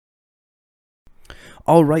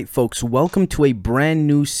All right, folks, welcome to a brand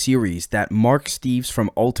new series that Mark Steves from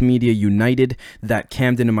Altmedia United, that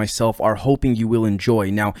Camden and myself are hoping you will enjoy.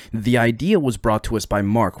 Now, the idea was brought to us by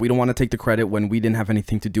Mark. We don't want to take the credit when we didn't have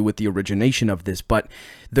anything to do with the origination of this, but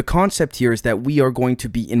the concept here is that we are going to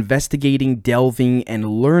be investigating, delving, and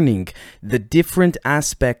learning the different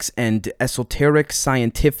aspects and esoteric,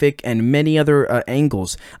 scientific, and many other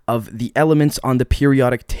angles of the elements on the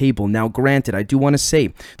periodic table. Now, granted, I do want to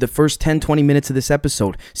say the first 10-20 minutes of this episode,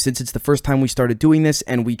 since it's the first time we started doing this,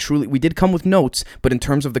 and we did come with notes, but in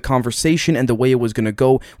terms of the conversation and the way it was going to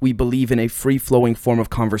go, we believe in a free-flowing form of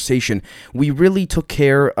conversation. We really took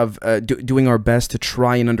care of doing our best to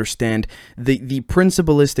try and understand the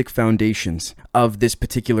principalistic foundations of this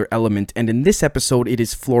particular element, and in this episode, it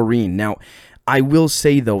is fluorine. Now, I will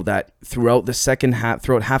say, though, that throughout the second half,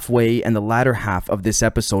 throughout halfway and the latter half of this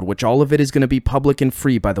episode, which all of it is going to be public and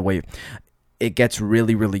free, by the way, it gets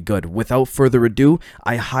really, really good. Without further ado,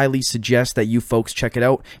 I highly suggest that you folks check it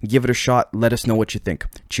out, give it a shot, let us know what you think.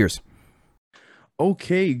 Cheers.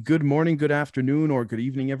 Okay, good morning, good afternoon, or good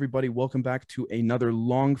evening, everybody. Welcome back to another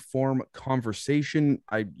long-form conversation.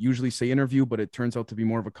 I usually say interview, but it turns out to be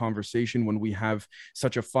more of a conversation when we have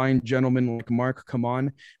such a fine gentleman like Mark come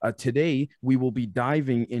on. Today, we will be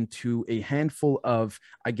diving into a handful of,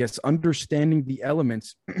 understanding the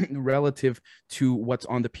elements relative to what's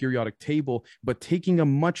on the periodic table, but taking a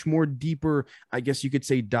much more deeper, you could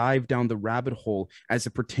say, dive down the rabbit hole as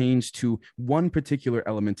it pertains to one particular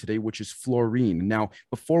element today, which is fluorine. Now,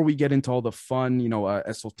 before we get into all the fun,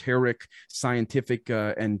 esoteric, scientific,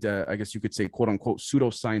 and you could say, quote unquote,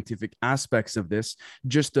 pseudoscientific aspects of this,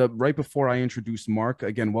 just right before I introduce Mark,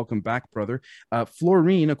 again, welcome back, brother.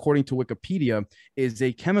 Fluorine, according to Wikipedia, is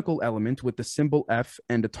a chemical element with the symbol F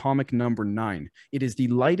and atomic number 9. It is the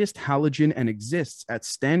lightest halogen and exists at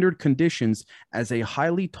standard conditions as a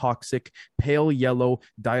highly toxic, pale yellow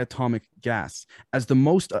diatomic gas. As the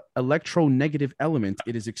most electronegative element,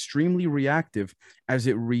 it is extremely reactive as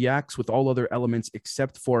it reacts with all other elements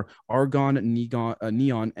except for argon,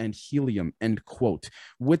 neon, and helium, end quote.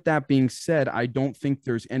 With that being said, I don't think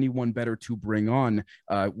there's anyone better to bring on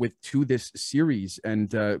to this series.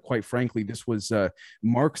 And quite frankly, this was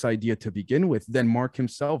Mark's idea to begin with, than Mark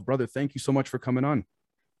himself. Brother, thank you so much for coming on.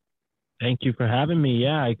 Thank you for having me.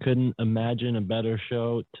 Yeah, I couldn't imagine a better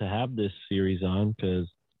show to have this series on because,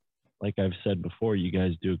 like I've said before, you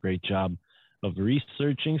guys do a great job of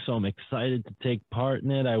researching, so I'm excited to take part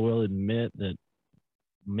in it. I will admit that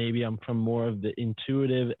maybe I'm from more of the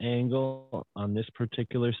intuitive angle on this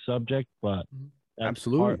particular subject, but that's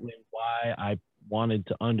Absolutely partly why I wanted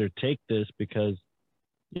to undertake this because,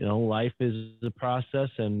 life is a process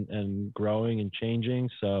and growing and changing.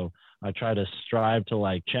 So I try to strive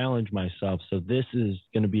to challenge myself. So this is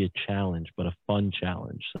going to be a challenge, but a fun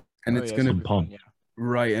challenge. So and it's going to be pumped.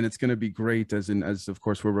 Right, and it's going to be great as of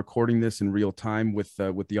course we're recording this in real time with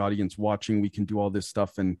the audience watching. We can do all this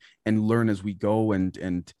stuff and learn as we go,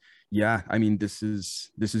 and yeah, I mean this is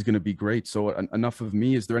going to be great. So enough of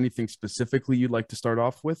me. Is there anything specifically you'd like to start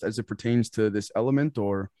off with as it pertains to this element,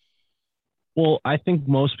 or? Well, I think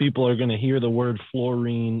most people are going to hear the word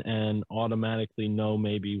fluorine and automatically know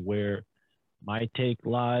maybe where my take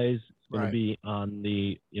lies. It's going to be on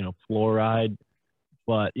the fluoride,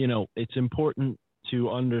 but it's important to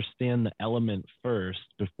understand the element first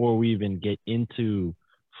before we even get into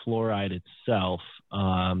fluoride itself,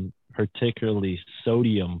 particularly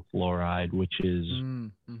sodium fluoride, which is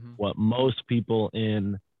what most people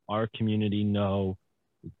in our community know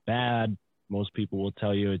is bad. Most people will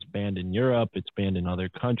tell you it's banned in Europe, it's banned in other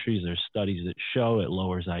countries. There's studies that show it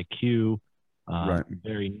lowers IQ.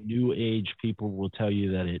 Very new age people will tell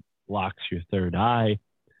you that it blocks your third eye.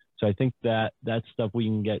 So I think that that's stuff we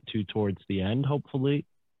can get to towards the end, hopefully.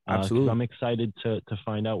 Absolutely. I'm excited to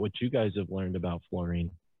find out what you guys have learned about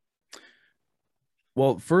fluorine.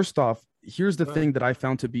 Well, first off, here's the thing that I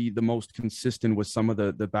found to be the most consistent with some of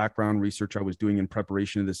the background research I was doing in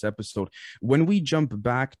preparation of this episode. When we jump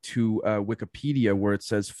back to Wikipedia, where it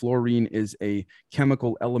says fluorine is a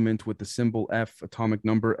chemical element with the symbol F, atomic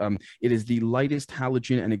number, it is the lightest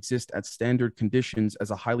halogen and exists at standard conditions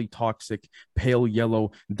as a highly toxic, pale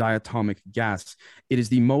yellow diatomic gas. It is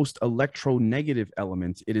the most electronegative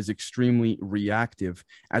element. It is extremely reactive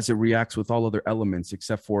as it reacts with all other elements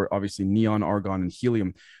except for obviously neon, argon, and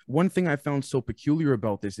helium. One thing I found so peculiar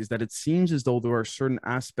about this is that it seems as though there are certain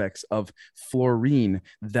aspects of fluorine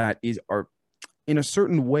that are in a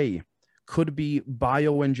certain way could be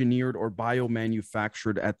bioengineered or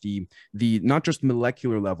biomanufactured at the not just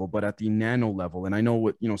molecular level, but at the nano level. And I know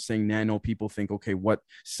what, saying nano, people think, okay, what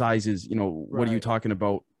sizes, what are you talking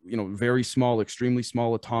about? very small, extremely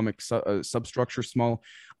small atomic substructure small.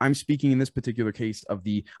 I'm speaking in this particular case of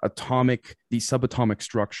the subatomic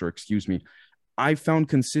structure, excuse me. I found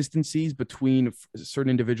consistencies between certain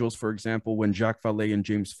individuals. For example, when Jacques Vallée and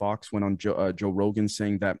James Fox went on Joe Rogan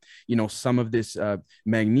saying that, some of this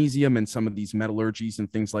magnesium and some of these metallurgies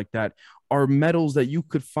and things like that are metals that you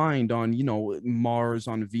could find on, Mars,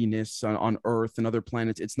 on Venus, on Earth, and other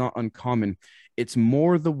planets. It's not uncommon. It's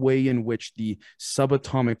more the way in which the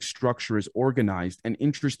subatomic structure is organized. And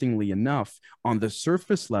interestingly enough, on the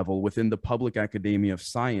surface level within the public academia of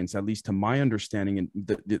science, at least to my understanding and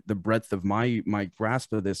the breadth of my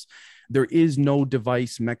grasp of this, there is no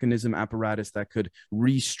device, mechanism, apparatus that could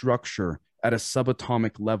restructure at a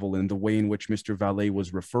subatomic level in the way in which Mr. Vallée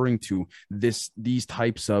was referring to these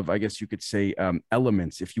types of, I guess you could say,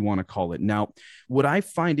 elements, if you want to call it. Now, what I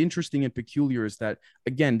find interesting and peculiar is that,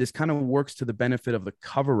 again, this kind of works to the benefit of the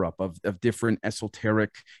cover-up of different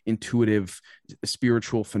esoteric, intuitive,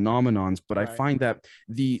 spiritual phenomenons. But right. I find that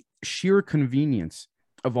the sheer convenience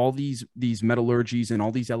of all these metallurgies and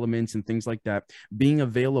all these elements and things like that being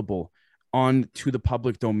available on to the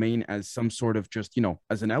public domain as some sort of just,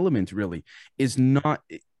 as an element really is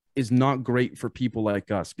not great for people like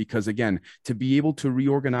us, because again, to be able to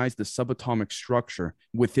reorganize the subatomic structure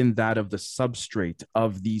within that of the substrate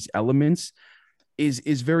of these elements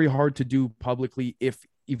is very hard to do publicly, if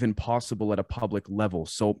even possible at a public level.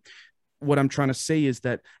 So what I'm trying to say is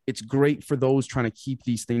that it's great for those trying to keep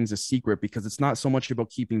these things a secret, because it's not so much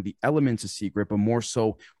about keeping the elements a secret, but more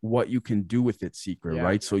so what you can do with it secret,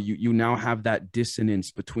 right? So you now have that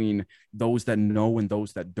dissonance between those that know and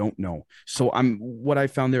those that don't know. So what I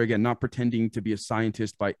found there, again, not pretending to be a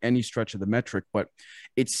scientist by any stretch of the metric, but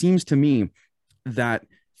it seems to me that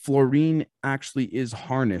fluorine actually is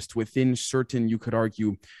harnessed within certain, you could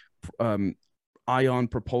argue, ion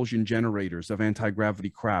propulsion generators of anti-gravity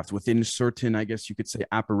craft, within certain, I guess you could say,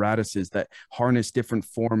 apparatuses that harness different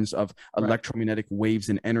forms of electromagnetic waves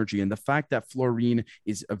and energy. And the fact that fluorine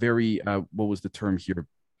is a very, what was the term here?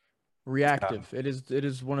 Reactive. It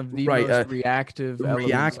is one of the most reactive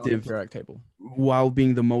elements on the periodic table, while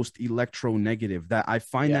being the most electronegative. That I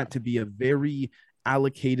find that to be a very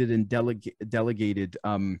allocated and delegated,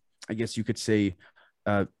 I guess you could say,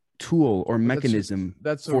 tool or mechanism.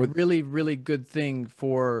 That's a really, really good thing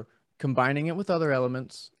for combining it with other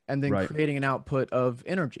elements and then creating an output of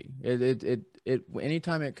energy. It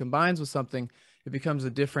anytime it combines with something, it becomes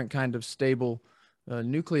a different kind of stable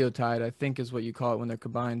nucleotide, I think is what you call it when they're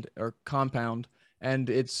combined, or compound, and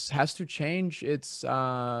has to change its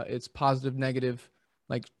positive negative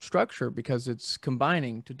like structure because it's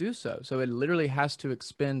combining to do so. So it literally has to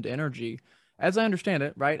expend energy, as I understand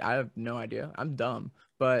it, right? I have no idea. I'm dumb.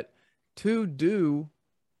 But to do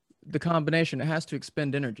the combination, it has to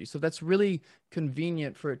expend energy. So that's really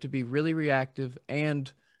convenient for it to be really reactive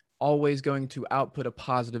and always going to output a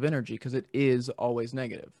positive energy, because it is always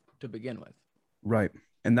negative to begin with. Right.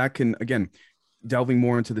 And that can, again, delving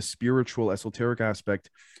more into the spiritual esoteric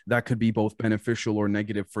aspect, that could be both beneficial or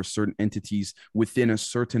negative for certain entities within a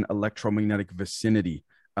certain electromagnetic vicinity.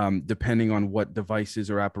 Depending on what devices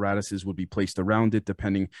or apparatuses would be placed around it,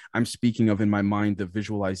 I'm speaking of in my mind the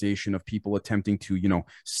visualization of people attempting to,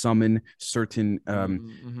 summon certain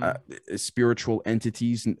spiritual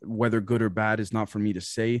entities, whether good or bad is not for me to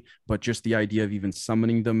say, but just the idea of even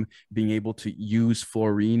summoning them, being able to use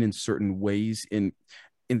fluorine in certain ways in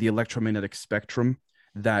the electromagnetic spectrum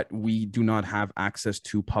that we do not have access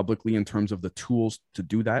to publicly in terms of the tools to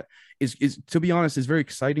do that is to be honest, is very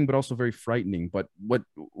exciting, but also very frightening. But what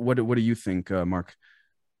do you think, Mark?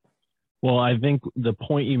 Well, I think the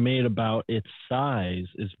point you made about its size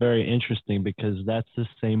is very interesting, because that's the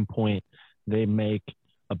same point they make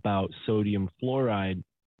about sodium fluoride.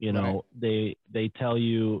 They tell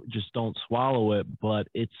you just don't swallow it, but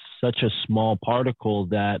it's such a small particle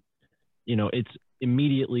that, it's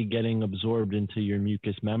immediately getting absorbed into your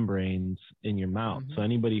mucous membranes in your mouth. So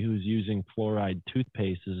anybody who's using fluoride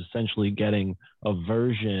toothpaste is essentially getting a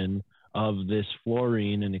version of this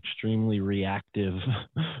fluorine, an extremely reactive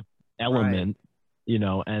element,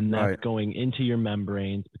 and that's going into your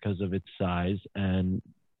membranes because of its size and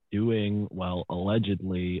doing, well,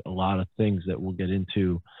 allegedly, a lot of things that we'll get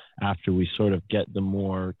into after we sort of get the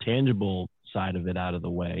more tangible side of it out of the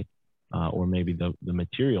way, or maybe the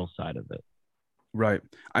material side of it. Right.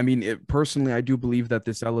 I mean, personally, I do believe that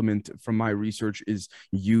this element, from my research, is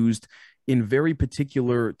used in very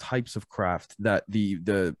particular types of craft that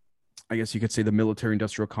the I guess you could say the military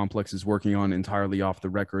industrial complex is working on entirely off the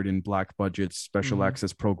record in black budgets, special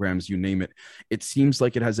access programs, you name it. It seems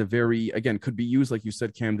like it has a very, again, could be used, like you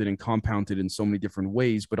said, Camden, and compounded in so many different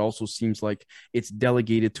ways, but also seems like it's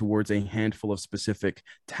delegated towards a handful of specific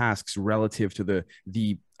tasks relative to the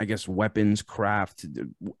I guess, weapons, craft,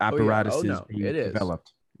 apparatuses being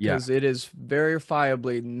developed. Because it is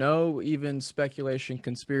verifiably, no even speculation,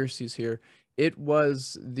 conspiracies here. It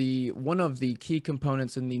was one of the key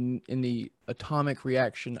components in the atomic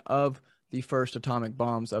reaction of the first atomic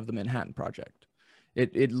bombs of the Manhattan Project.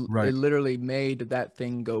 It literally made that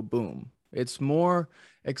thing go boom. It's more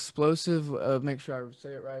explosive. Make sure I say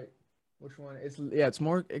it right. Which one? It's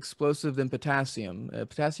more explosive than potassium.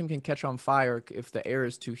 Potassium can catch on fire if the air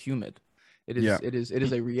is too humid. It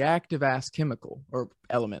is a reactive ass chemical or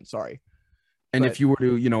element. Sorry. And if you were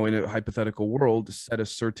to, in a hypothetical world, set a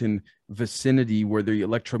certain vicinity where the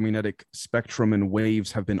electromagnetic spectrum and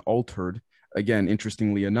waves have been altered, again,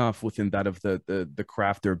 interestingly enough, within that of the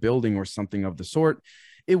craft they're building or something of the sort,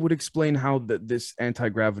 it would explain how this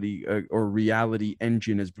anti-gravity or reality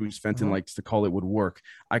engine, as Bruce Fenton likes to call it, would work.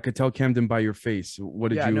 I could tell, Camden, by your face.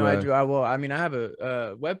 What did you? No, I do. I will. I mean, I have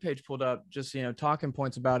a webpage pulled up, just talking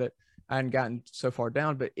points about it. I hadn't gotten so far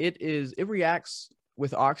down, but it reacts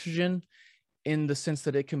with oxygen in the sense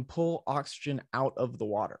that it can pull oxygen out of the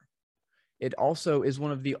water. It also is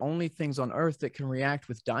one of the only things on Earth that can react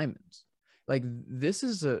with diamonds. Like this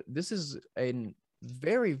is a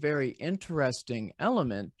very, very interesting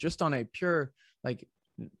element just on a pure like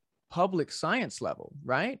public science level,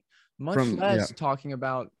 right? Much less talking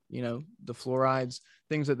about, the fluorides,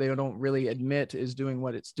 things that they don't really admit is doing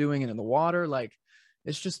what it's doing in the water. Like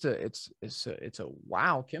it's just it's a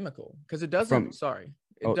wow chemical, because it doesn't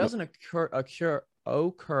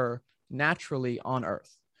occur naturally on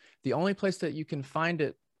Earth. The only place that you can find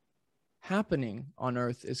it happening on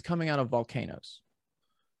Earth is coming out of volcanoes.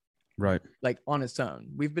 Right. Like on its own.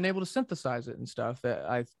 We've been able to synthesize it and stuff.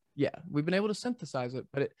 We've been able to synthesize it,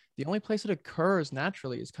 but the only place it occurs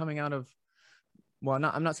naturally is coming out of, well,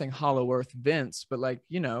 I'm not saying hollow earth vents, but like,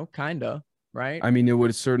 kind of, right? I mean, it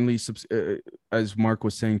would certainly, as Mark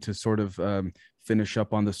was saying, to sort of finish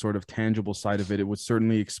up on the sort of tangible side of it, it would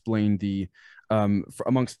certainly explain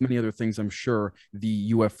amongst many other things, I'm sure,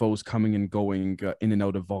 the UFOs coming and going in and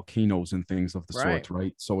out of volcanoes and things of the sort,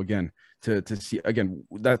 right? So again, to see, again,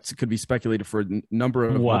 that could be speculated for a number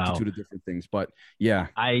of multitude of different things, but yeah.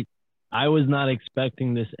 I was not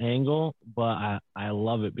expecting this angle, but I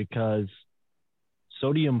love it, because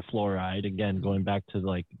sodium fluoride, again, going back to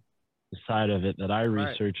like the side of it that I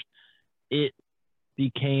researched, it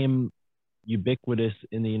became ubiquitous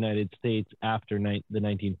in the United States after the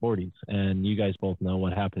 1940s. And you guys both know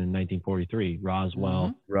what happened in 1943,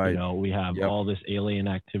 Roswell. Right. We have all this alien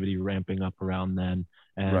activity ramping up around then.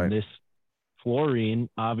 And this fluorine,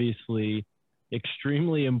 obviously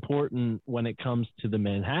extremely important when it comes to the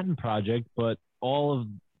Manhattan Project, but all of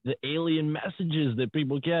the alien messages that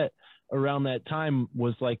people get around that time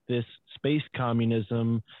was like this space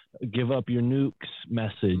communism, give up your nukes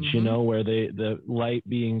message, where the light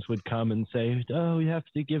beings would come and say, oh, you have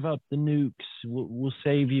to give up the nukes. We'll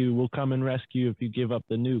save you. We'll come and rescue if you give up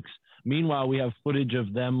the nukes. Meanwhile, we have footage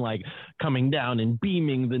of them like coming down and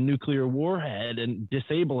beaming the nuclear warhead and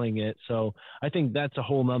disabling it. So I think that's a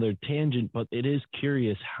whole nother tangent, but it is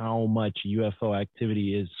curious how much UFO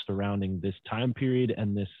activity is surrounding this time period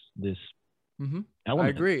and this element. I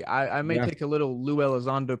agree. I may take a little Lou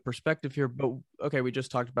Elizondo perspective here, but okay, we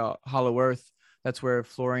just talked about hollow earth. That's where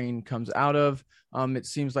fluorine comes out of. It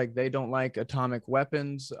seems like they don't like atomic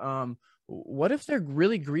weapons. What if they're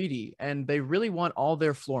really greedy and they really want all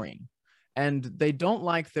their fluorine, and they don't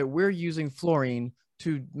like that we're using fluorine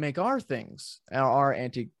to make our things, our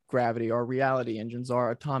anti-gravity, our reality engines,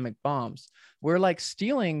 our atomic bombs? We're like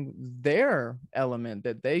stealing their element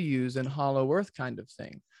that they use in hollow earth kind of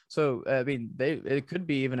thing. So, I mean, it could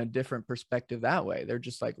be even a different perspective that way. They're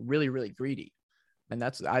just like really, really greedy. And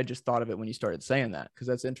I just thought of it when you started saying that, because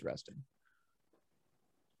that's interesting.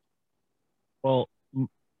 Well,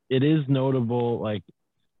 it is notable, like,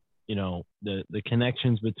 the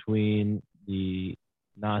connections between the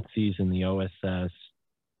Nazis and the OSS.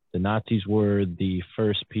 The Nazis were the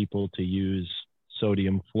first people to use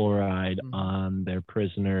sodium fluoride on their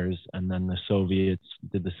prisoners, and then the Soviets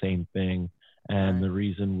did the same thing. And the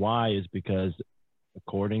reason why is because,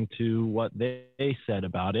 according to what they said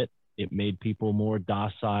about it, it made people more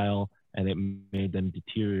docile and it made them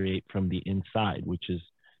deteriorate from the inside, which is,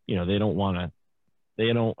 they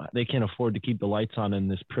can't afford to keep the lights on in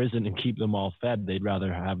this prison and keep them all fed. They'd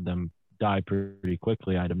rather have them die pretty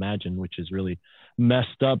quickly, I'd imagine, which is really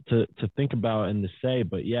messed up to think about and to say.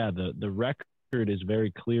 But yeah, the record is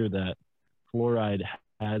very clear that fluoride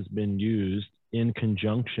has been used in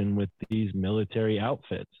conjunction with these military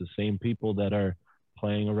outfits, the same people that are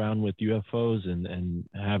playing around with UFOs and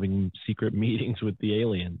having secret meetings with the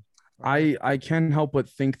aliens. I can't help but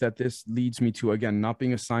think that this leads me to, again, not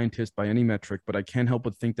being a scientist by any metric, but I can't help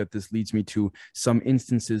but think that this leads me to some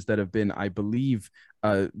instances that have been, I believe,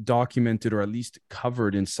 documented or at least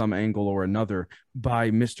covered in some angle or another by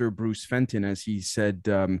Mr. Bruce Fenton, as he said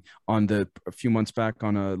on a few months back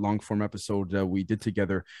on a long form episode we did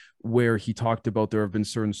together, where he talked about there have been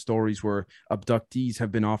certain stories where abductees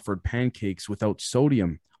have been offered pancakes without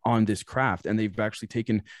sodium on this craft, and they've actually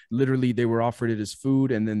taken, literally they were offered it as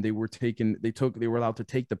food, and then they were allowed to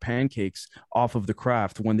take the pancakes off of the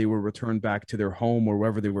craft when they were returned back to their home or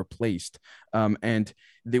wherever they were placed. And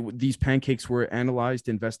these pancakes were analyzed,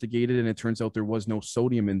 investigated, and it turns out there was no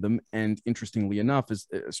sodium in them. And interestingly enough, is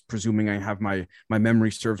presuming I have my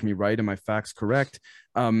memory serves me right and my facts correct,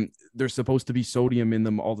 there's supposed to be sodium in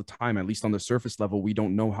them all the time. At least on the surface level, we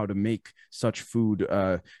don't know how to make such food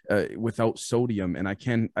without sodium. And I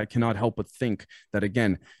cannot help but think that,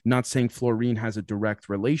 again, not saying fluorine has a direct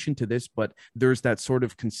relation to this, but there's that sort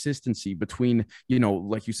of consistency between,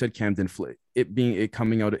 like you said, Camden, it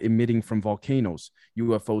coming out, emitting from volcanoes,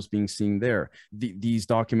 UFOs being seen there, these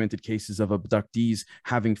documented cases of abductees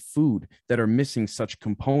having food that are missing such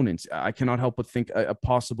components. I cannot help but think a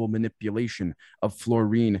possible manipulation of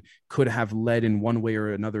fluorine could have led in one way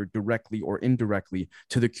or another, directly or indirectly,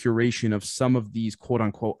 to the curation of some of these quote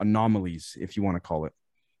unquote anomalies, if you want to call it.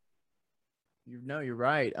 You're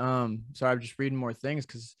right. Sorry, I'm just reading more things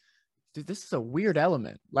because, dude, this is a weird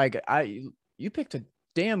element. Like you picked a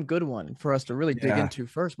damn good one for us to really dig into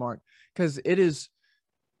first, Mark, because it is,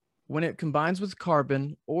 when it combines with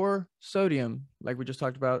carbon or sodium, like we just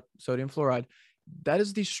talked about, sodium fluoride, that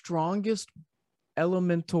is the strongest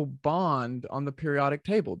elemental bond on the periodic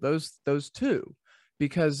table, those two,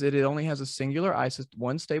 because it only has a singular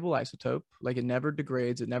one stable isotope. Like, it never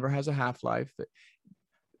degrades, it never has a half-life.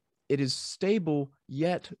 It is stable,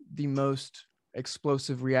 yet the most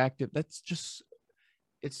explosive, reactive. That's just,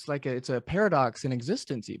 it's a paradox in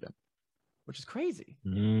existence, even, which is crazy.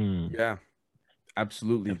 Yeah,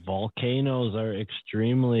 absolutely. The volcanoes are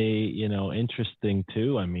extremely, interesting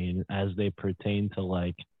too. I mean, as they pertain to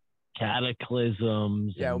like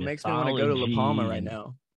cataclysms. Yeah, it makes me want to go to La Palma right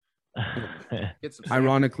now.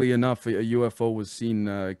 Ironically enough, a UFO was seen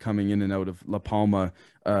coming in and out of La Palma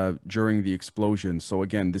during the explosion. So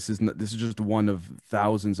again, this is just one of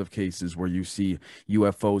thousands of cases where you see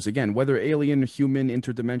UFOs. Again, whether alien, human,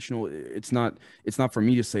 interdimensional, it's not for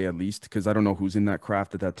me to say, at least, because I don't know who's in that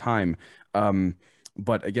craft at that time.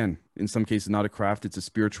 But again, in some cases, not a craft; it's a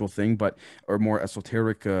spiritual thing, or more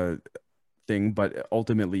esoteric thing. But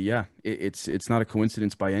ultimately, yeah, it's not a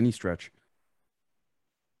coincidence by any stretch.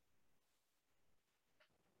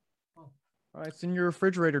 It's in your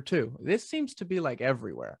refrigerator too. This seems to be like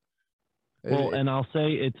everywhere. Well, and I'll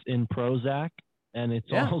say it's in Prozac, and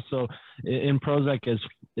it's also in Prozac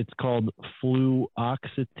it's called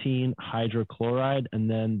fluoxetine hydrochloride, and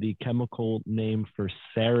then the chemical name for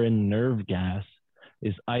sarin nerve gas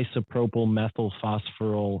is isopropyl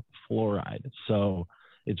methylphosphoryl fluoride. So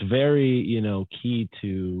it's very, key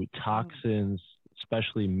to toxins,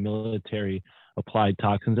 especially military applied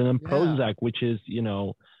toxins. And then Prozac, which is,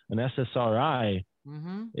 an SSRI,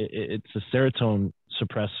 it's a serotonin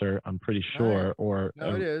suppressor, I'm pretty sure, right. or no,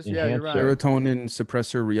 it is. Enhancer. Yeah, you're right. Serotonin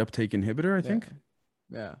suppressor reuptake inhibitor, I think.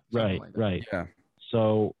 Yeah. Right. Like right. Yeah.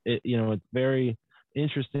 So it's very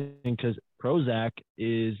interesting because Prozac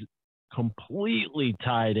is completely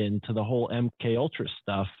tied into the whole MK Ultra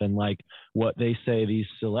stuff, and like what they say these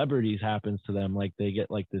celebrities happens to them, like they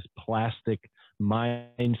get like this plastic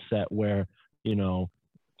mindset where,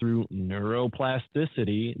 through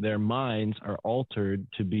neuroplasticity, their minds are altered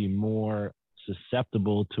to be more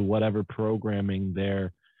susceptible to whatever programming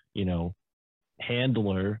their,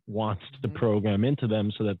 handler wants to program into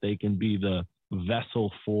them, so that they can be the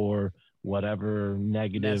vessel for whatever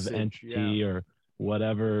negative entity or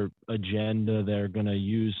whatever agenda they're going to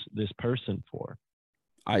use this person for.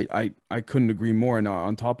 I couldn't agree more. And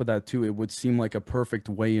on top of that too, it would seem like a perfect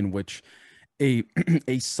way in which a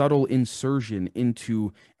a subtle insertion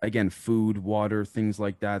into, again, food, water, things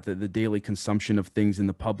like that, the daily consumption of things in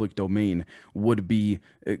the public domain would be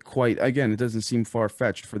quite, again, it doesn't seem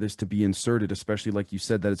far-fetched for this to be inserted, especially like you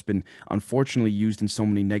said, that it's been unfortunately used in so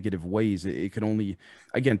many negative ways. It could only,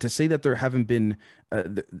 again, to say that there haven't been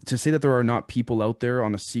to say that there are not people out there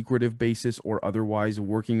on a secretive basis or otherwise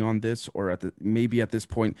working on this, or at the maybe at this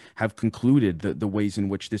point have concluded the ways in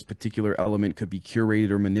which this particular element could be curated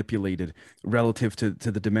or manipulated relative to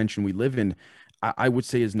the dimension we live in, I would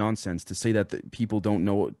say is nonsense. To say that people don't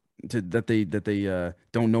know, that they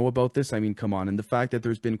don't know about this. I mean, come on. And the fact that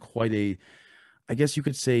there's been quite a, I guess you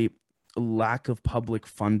could say, lack of public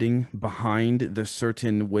funding behind the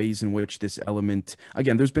certain ways in which this element,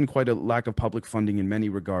 again, there's been quite a lack of public funding in many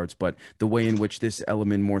regards, but the way in which this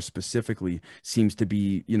element more specifically seems to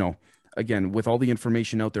be, again, with all the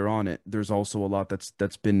information out there on it, there's also a lot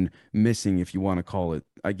that's been missing, if you want to call it.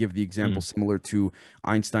 I give the example similar to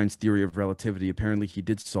Einstein's theory of relativity. Apparently, he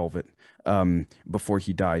did solve it before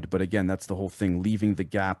he died, but again, that's the whole thing, leaving the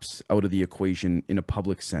gaps out of the equation in a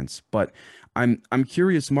public sense. But I'm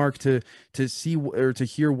curious, Mark, to see or to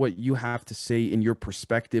hear what you have to say in your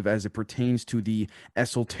perspective as it pertains to the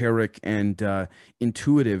esoteric and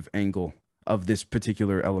intuitive angle of this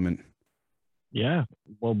particular element. Yeah.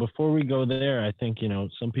 Well, before we go there, I think,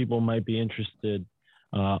 some people might be interested.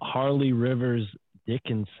 Harley Rivers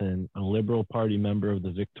Dickinson, a Liberal Party member of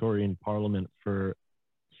the Victorian Parliament for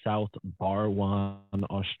South Barwon,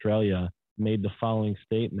 Australia, made the following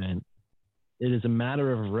statement. It is a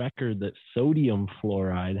matter of record that sodium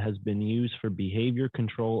fluoride has been used for behavior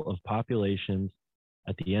control of populations.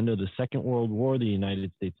 At the end of the Second World War, the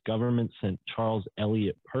United States government sent Charles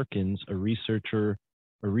Eliot Perkins, a research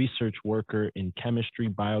worker in chemistry,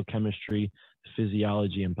 biochemistry,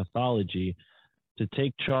 physiology, and pathology, to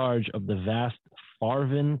take charge of the vast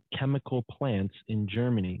Farven chemical plants in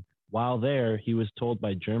Germany. While there, he was told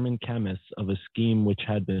by German chemists of a scheme which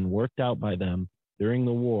had been worked out by them during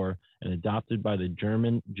the war and adopted by the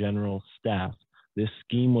German General Staff. This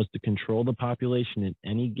scheme was to control the population in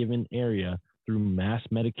any given area through mass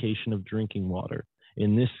medication of drinking water.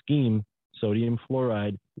 In this scheme, sodium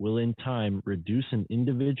fluoride will in time reduce an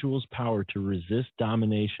individual's power to resist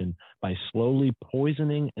domination by slowly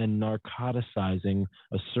poisoning and narcoticizing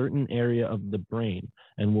a certain area of the brain,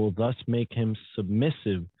 and will thus make him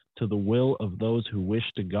submissive to the will of those who wish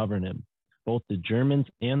to govern him. Both the Germans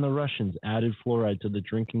and the Russians added fluoride to the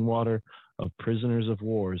drinking water of prisoners of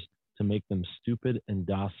wars to make them stupid and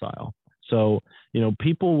docile. So,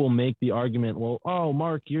 people will make the argument, well, oh,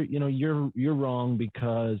 Mark, you're wrong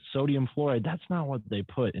because sodium fluoride, that's not what they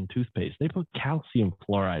put in toothpaste. They put calcium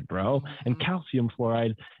fluoride, bro. And calcium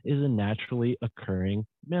fluoride is a naturally occurring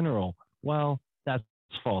mineral. Well, that's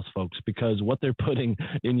false, folks, because what they're putting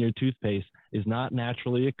in your toothpaste is not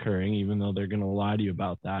naturally occurring, even though they're going to lie to you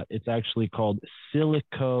about that. It's actually called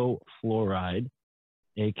silicofluoride,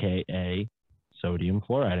 aka sodium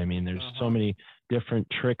fluoride. I mean, there's so many different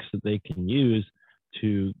tricks that they can use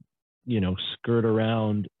to, skirt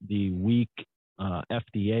around the weak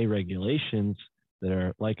FDA regulations that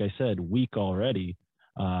are, like I said, weak already.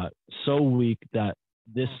 So weak that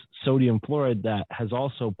this sodium fluoride that has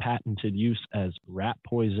also patented use as rat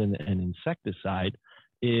poison and insecticide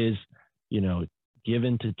is,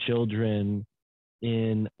 given to children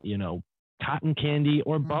in, cotton candy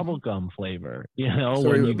or bubblegum flavor,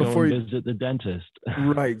 when you go and visit the dentist.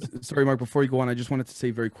 Right. Sorry, Mark, before you go on, I just wanted to say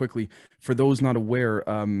very quickly, for those not aware,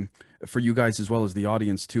 for you guys as well as the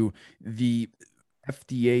audience too, the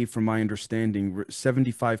FDA, from my understanding,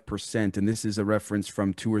 75%, and this is a reference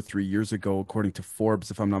from 2 or 3 years ago, according to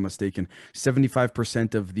Forbes, if I'm not mistaken,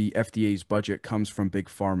 75% of the FDA's budget comes from Big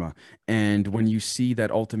Pharma. And when you see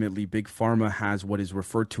that ultimately Big Pharma has what is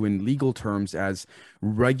referred to in legal terms as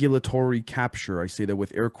regulatory capture, I say that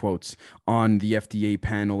with air quotes, on the FDA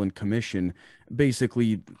panel and commission,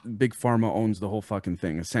 basically Big Pharma owns the whole fucking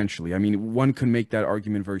thing, essentially. I mean, one can make that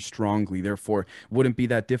argument very strongly. Therefore, wouldn't be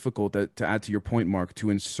that difficult to add to your point, Mark, to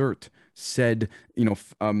insert said,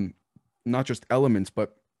 not just elements,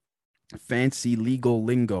 but fancy legal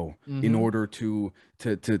lingo in order to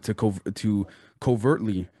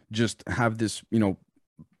covertly just have this,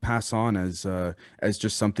 pass on as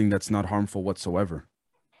just something that's not harmful whatsoever.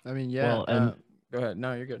 I mean, yeah. Well, go ahead.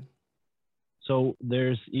 No, you're good. So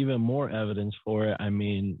there's even more evidence for it. I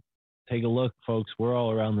mean, take a look, folks. We're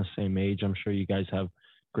all around the same age. I'm sure you guys have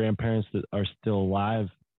grandparents that are still alive.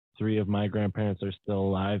 3 of my grandparents are still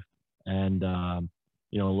alive. And,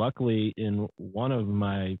 luckily in one of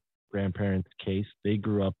my grandparents' case, they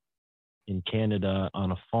grew up in Canada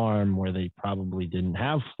on a farm where they probably didn't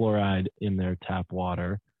have fluoride in their tap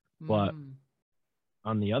water. But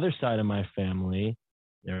on the other side of my family,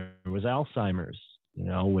 there was Alzheimer's,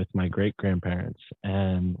 with my great grandparents.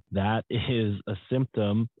 And that is a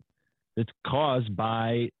symptom that's caused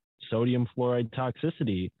by sodium fluoride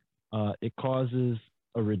toxicity. It causes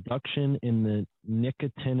a reduction in the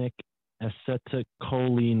nicotinic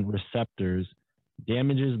acetylcholine receptors,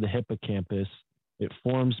 damages the hippocampus. It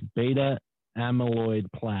forms beta amyloid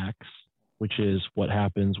plaques, which is what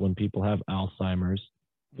happens when people have Alzheimer's.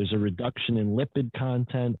 There's a reduction in lipid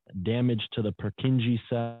content, damage to the Purkinje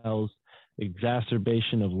cells,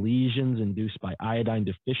 exacerbation of lesions induced by iodine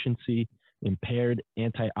deficiency, impaired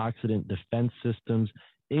antioxidant defense systems,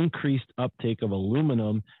 increased uptake of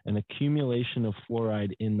aluminum, and accumulation of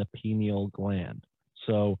fluoride in the pineal gland.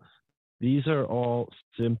 So these are all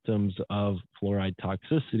symptoms of fluoride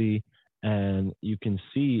toxicity, and you can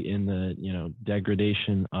see in the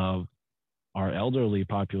degradation of our elderly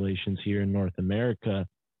populations here in North America,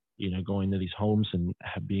 going to these homes and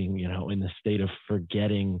being, in the state of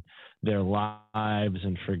forgetting their lives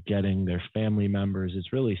and forgetting their family members.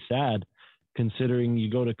 It's really sad, considering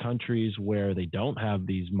you go to countries where they don't have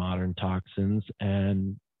these modern toxins,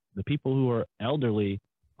 and the people who are elderly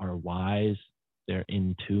are wise, they're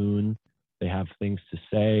in tune, they have things to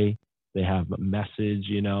say, they have a message,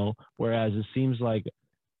 whereas it seems like,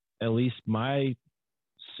 at least my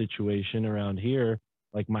situation around here,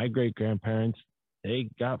 like my great grandparents, they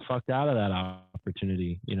got fucked out of that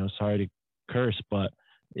opportunity. Sorry to curse, but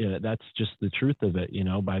that's just the truth of it,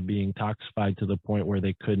 by being toxified to the point where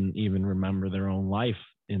they couldn't even remember their own life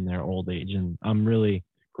in their old age. And I'm really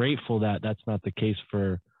grateful that that's not the case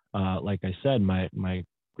for, like I said, my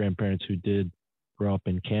grandparents who did grow up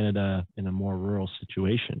in Canada in a more rural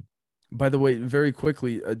situation. By the way, very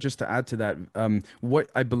quickly, just to add to that, what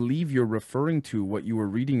I believe you're referring to, what you were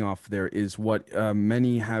reading off there, is what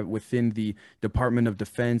many have within the Department of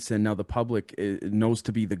Defense and now the public knows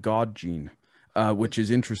to be the God gene, which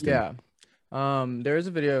is interesting. Yeah. There is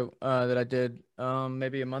a video that I did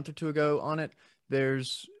maybe a month or two ago on it.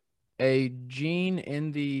 There's a gene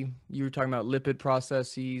in you were talking about lipid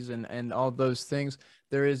processes and all those things.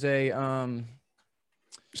 There is a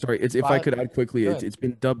Sorry, if I could add quickly, it's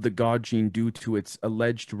been dubbed the God gene due to its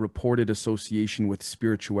alleged reported association with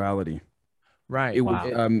spirituality. Right. It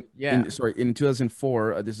was, in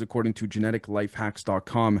 2004, this is according to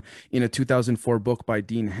geneticlifehacks.com, in a 2004 book by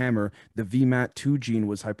Dean Hammer, the VMAT2 gene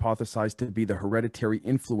was hypothesized to be the hereditary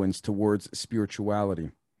influence towards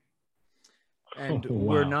spirituality. And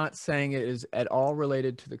we're not saying it is at all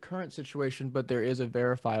related to the current situation, but there is a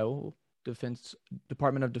verifiable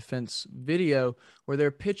Department of Defense video where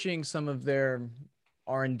they're pitching some of their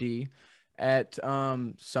R&D at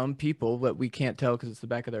some people that we can't tell because it's the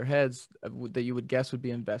back of their heads that you would guess would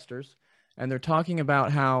be investors. And they're talking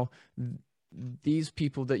about how these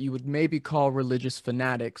people that you would maybe call religious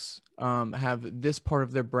fanatics have this part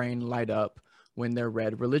of their brain light up when they're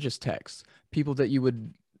read religious texts. People that you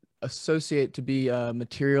would associate to be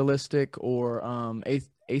materialistic or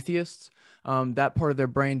atheists, that part of their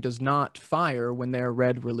brain does not fire when they're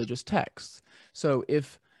read religious texts. So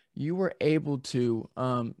if you were able to,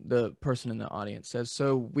 the person in the audience says,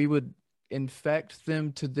 so we would infect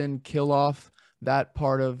them to then kill off that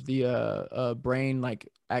part of the brain like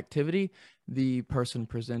activity. The person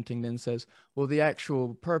presenting then says, well, the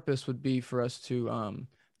actual purpose would be for us to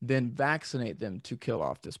then vaccinate them to kill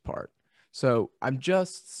off this part. So I'm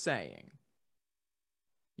just saying,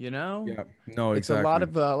 Yeah, no, it's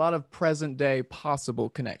exactly. a lot of present day possible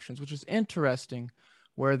connections, which is interesting,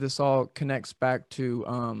 where this all connects back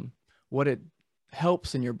to what it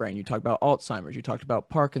helps in your brain. You talked about Alzheimer's, you talked about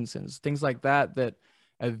Parkinson's, things like that, that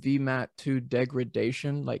a VMAT2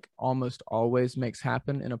 degradation like almost always makes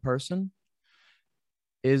happen in a person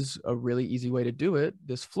is a really easy way to do it.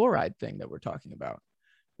 This fluoride thing that we're talking about,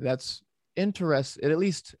 that's interesting. It at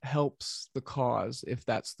least helps the cause if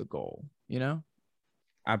that's the goal,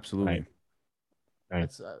 Absolutely. Right.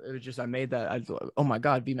 It was just, I made that. Oh my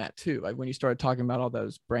God, VMAT2. Like when you started talking about all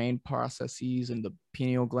those brain processes and the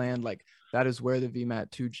pineal gland, like that is where the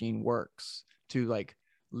VMAT2 gene works to like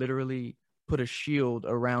literally put a shield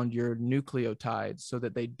around your nucleotides so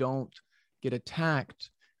that they don't get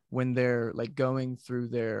attacked when they're like going through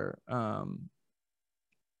their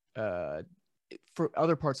for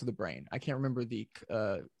other parts of the brain. I can't remember the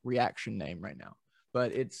reaction name right now,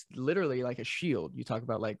 but it's literally like a shield. You talk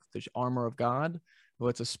about like the armor of God. Well,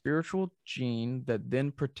 it's a spiritual gene that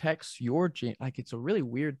then protects your gene. Like it's a really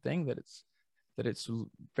weird thing that it's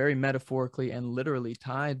very metaphorically and literally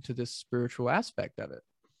tied to this spiritual aspect of it.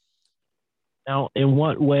 Now, in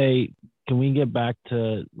what way can we get back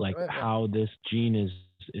to like how this gene is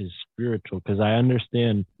is spiritual, because I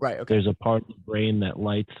understand Right. Okay. there's a part of the brain that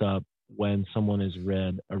lights up when someone has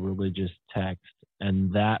read a religious text,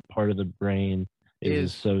 and that part of the brain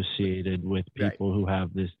is associated with people who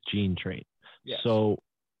have this gene trait. Yes. So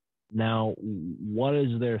now, what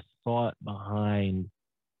is their thought behind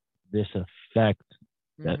this effect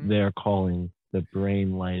that they're calling the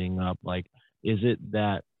brain lighting up? Like, is it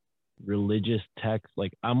that religious text?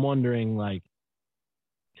 Like, I'm wondering, like,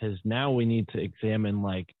 because now we need to examine,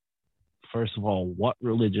 like, first of all, what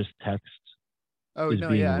religious text is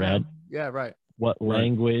being read. Yeah, right. What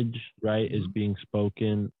language, is being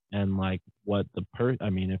spoken, and like what I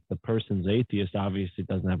mean, if the person's atheist, obviously it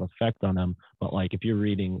doesn't have effect on them. But like, if you're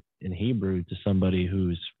reading in Hebrew to somebody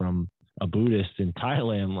who's from a Buddhist in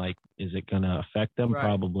Thailand, like, is it going to affect them? Right.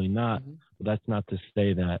 Probably not. But that's not to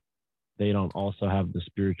say that they don't also have the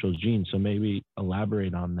spiritual gene. So maybe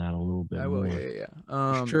elaborate on that a little bit more.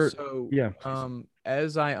 Yeah. Sure. So, yeah.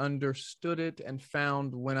 As I understood it and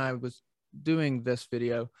found when I was doing this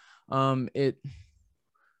video,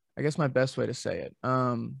 I guess my best way to say it,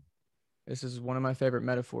 this is one of my favorite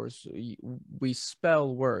metaphors. We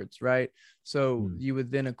spell words, right? So you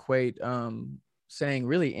would then equate saying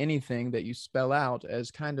really anything that you spell out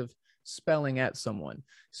as kind of spelling at someone.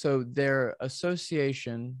 So their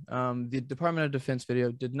association, the Department of Defense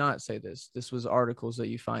video did not say this. This was articles that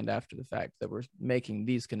you find after the fact that were making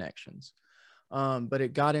these connections. But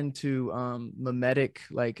it got into mimetic,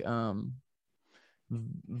 like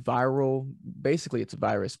viral, basically it's a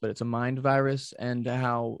virus, but it's a mind virus, and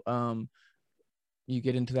how you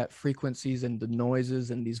get into that frequencies and the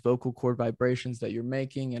noises and these vocal cord vibrations that you're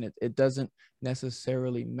making, and it doesn't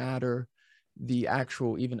necessarily matter the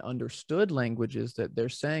actual even understood languages that they're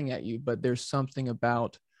saying at you, but there's something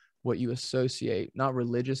about what you associate, not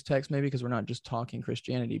religious text maybe, because we're not just talking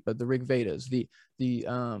Christianity, but the Rig Vedas, the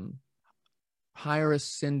higher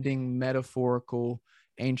ascending metaphorical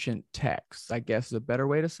ancient texts, I guess is a better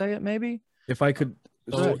way to say it, maybe. If I could,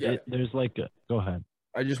 there's like go ahead.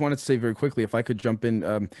 I just wanted to say very quickly, if I could jump in,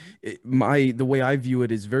 the way I view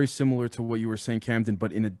it is very similar to what you were saying, Camden.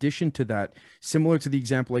 But in addition to that, similar to the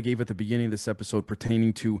example I gave at the beginning of this episode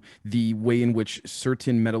pertaining to the way in which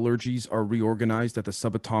certain metallurgies are reorganized at the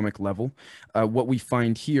subatomic level, what we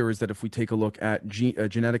find here is that if we take a look at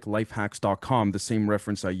geneticlifehacks.com, the same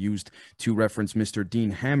reference I used to reference Mr.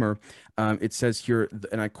 Dean Hammer, it says here,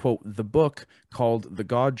 and I quote, "The book called The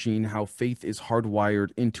God Gene, How Faith is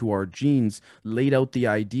Hardwired into Our Genes, laid out the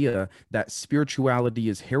idea that spirituality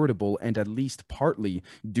is heritable and at least partly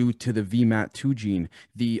due to the VMAT2 gene.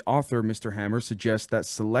 The author, Mr. Hammer, suggests that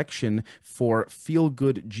selection for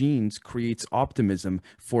feel-good genes creates optimism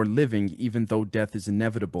for living even though death is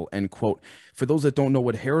inevitable," end quote. For those that don't know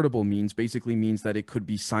what heritable means, basically means that it could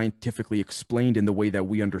be scientifically explained in the way that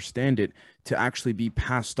we understand it to actually be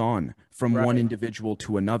passed on from one individual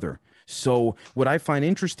to another. So what I find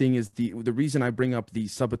interesting is the reason I bring up the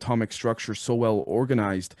subatomic structure so well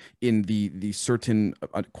organized in the certain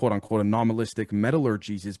quote unquote anomalistic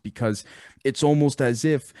metallurgies is because it's almost as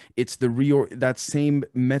if it's that same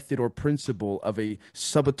method or principle of a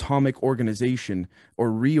subatomic organization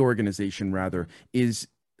or reorganization rather is,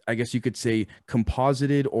 I guess you could say,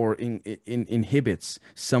 composited or inhibits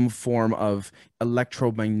some form of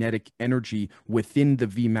electromagnetic energy within the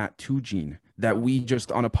VMAT2 gene that we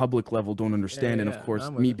just on a public level don't understand. And of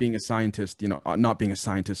course, me being a scientist, not being a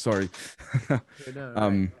scientist, sorry.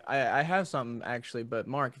 I have something actually, but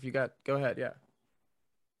Mark, if you go ahead. Yeah.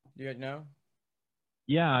 You know?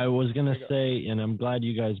 Yeah, I was going to say, and I'm glad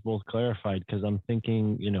you guys both clarified, because I'm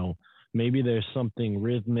thinking, maybe there's something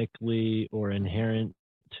rhythmically or inherent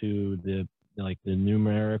to the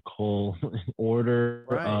numerical order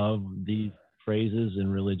of these phrases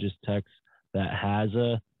in religious texts that has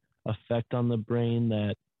a effect on the brain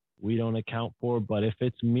that we don't account for. But if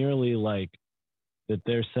it's merely like that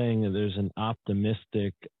they're saying that there's an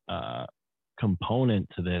optimistic component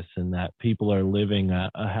to this, and that people are living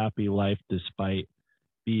a happy life despite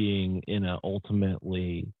being in a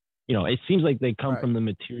ultimately, it seems like they come from the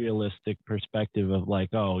materialistic perspective of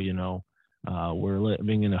like, we're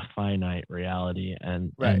living in a finite reality,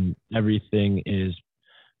 and everything is,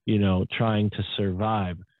 trying to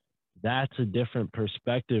survive. That's a different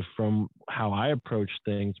perspective from how I approach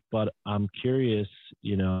things. But I'm curious,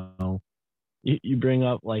 you bring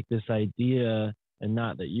up like this idea, and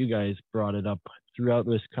not that you guys brought it up throughout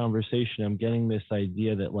this conversation. I'm getting this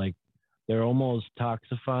idea that like they're almost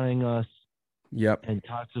toxifying us. Yep. And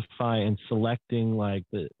selecting like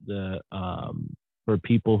the for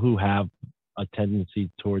people who have a tendency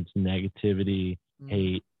towards negativity,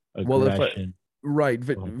 hate, aggression. Right.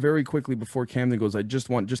 Uh, Very quickly before Camden goes, I just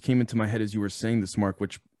came into my head as you were saying this, Mark,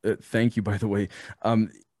 which thank you, by the way. Um,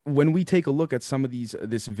 when we take a look at some of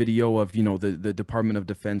this video of, the Department of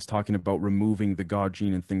Defense talking about removing the God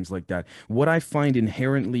gene and things like that, what I find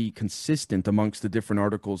inherently consistent amongst the different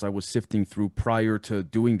articles I was sifting through prior to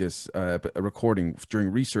doing this recording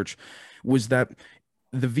during research was that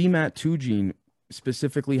the VMAT2 gene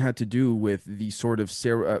specifically had to do with the sort of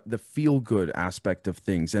the feel good aspect of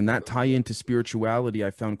things, and that tie into spirituality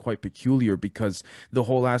I found quite peculiar, because the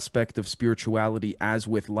whole aspect of spirituality, as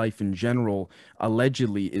with life in general,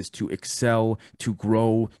 allegedly is to excel, to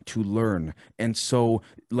grow, to learn. And so,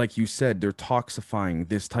 like you said, they're toxifying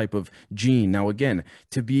this type of gene. Now again,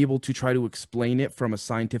 to be able to try to explain it from a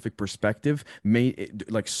scientific perspective,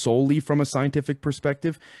 like solely from a scientific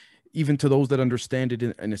perspective, even to those that understand it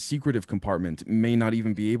in a secretive compartment, may not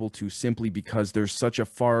even be able to, simply because there's such a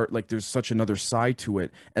there's such another side to it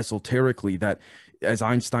esoterically, that, as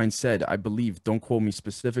Einstein said, I believe, don't quote me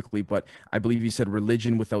specifically, but I believe he said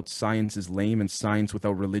religion without science is lame and science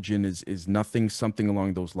without religion is nothing, something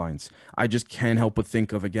along those lines. I just can't help but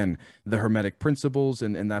think of, again, the Hermetic principles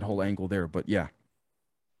and that whole angle there. But yeah.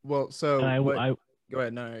 Well, and so I, what? I, Go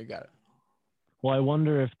ahead. No, you got it. well, I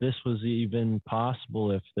wonder if this was even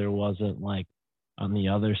possible if there wasn't like on the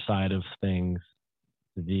other side of things,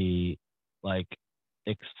 the like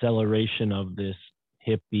acceleration of this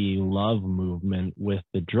hippie love movement with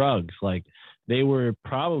the drugs. Like they were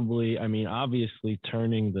probably, I mean, obviously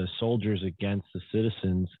turning the soldiers against the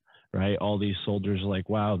citizens, right? All these soldiers are like,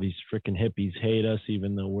 wow, these freaking hippies hate us,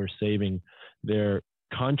 even though we're saving their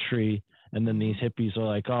country. And then these hippies are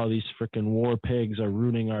like, oh, these freaking war pigs are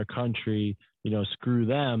ruining our country, screw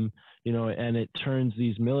them, and it turns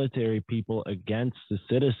these military people against the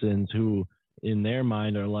citizens who, in their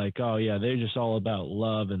mind, are like, oh yeah, they're just all about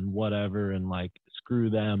love and whatever, and like screw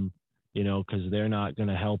them, because they're not going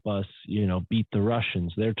to help us, beat the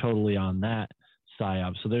Russians. They're totally on that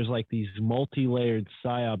psyop. So there's like these multi-layered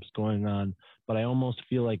psyops going on, but I almost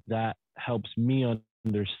feel like that helps me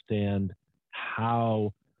understand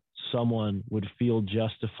how someone would feel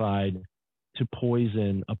justified to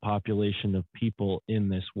poison a population of people in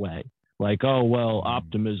this way. Like, oh, well,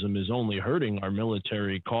 optimism is only hurting our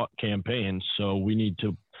military campaigns, so we need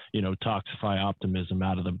to, toxify optimism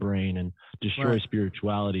out of the brain and destroy Right.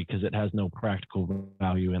 spirituality because it has no practical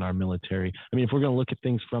value in our military. I mean, if we're going to look at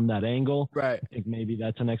things from that angle, Right. I think maybe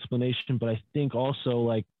that's an explanation. But I think also,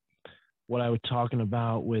 like, what I was talking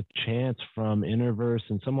about with Chance from Interverse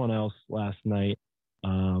and someone else last night,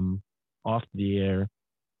 off the air,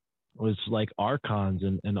 was like archons,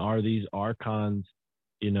 and are these archons,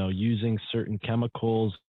 using certain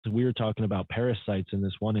chemicals? We were talking about parasites in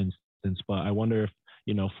this one instance, but I wonder if,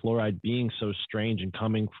 fluoride being so strange and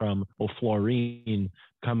coming from, or fluorine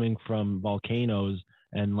coming from volcanoes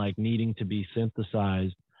and like needing to be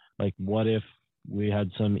synthesized, like what if we had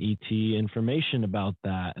some ET information about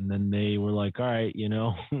that, and then they were like, all right,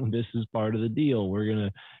 this is part of the deal, we're going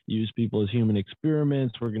to use people as human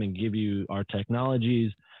experiments, we're going to give you our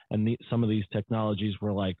technologies. And some of these technologies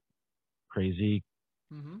were like crazy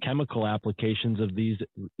chemical applications of these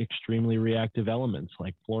extremely reactive elements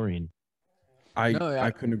like fluorine. No, I yeah,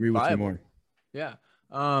 couldn't agree with you viable. more. Yeah.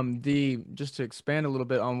 The just to expand a little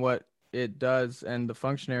bit on what it does and the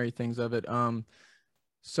functionary things of it.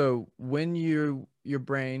 So when your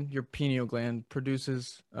brain, your pineal gland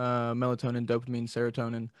produces melatonin, dopamine,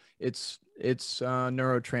 serotonin, it's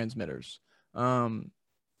neurotransmitters. Um,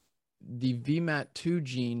 the VMAT2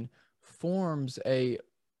 gene forms a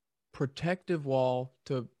protective wall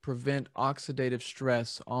to prevent oxidative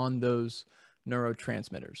stress on those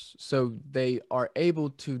neurotransmitters. So they are able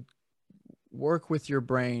to work with your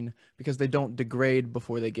brain because they don't degrade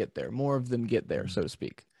before they get there. More of them get there, so to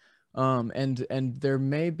speak. And there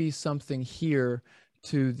may be something here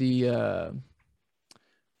to the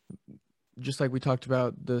just like we talked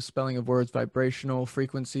about the spelling of words, vibrational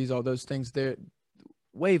frequencies, all those things. They're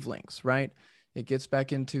wavelengths, right? It gets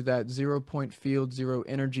back into that 0 point field, zero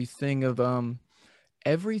energy thing of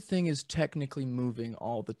everything is technically moving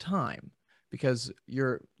all the time because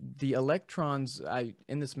the electrons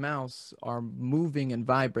in this mouse are moving and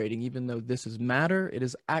vibrating. Even though this is matter, it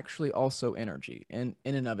is actually also energy in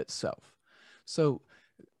and of itself. So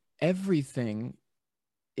everything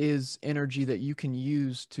is energy that you can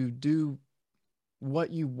use to do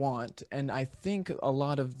what you want. And I think a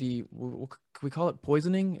lot of we call it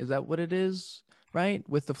poisoning? Is that what it is? Right?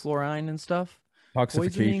 With the fluorine and stuff?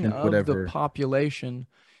 Poisoning Toxification, of the whatever. population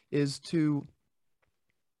is to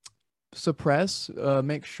suppress,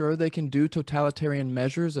 make sure they can do totalitarian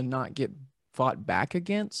measures and not get fought back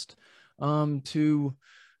against, to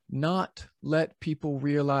not let people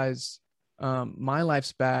realize my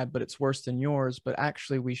life's bad, but it's worse than yours. But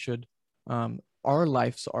actually, we should, our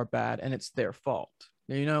lives are bad and it's their fault.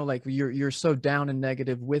 You know, like you're so down and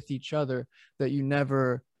negative with each other that you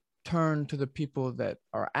never turn to the people that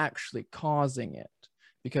are actually causing it,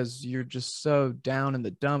 because you're just so down in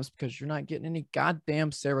the dumps because you're not getting any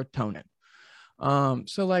goddamn serotonin.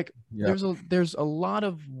 So like Yeah. there's a lot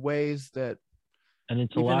of ways that, and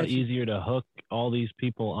it's a lot easier to hook all these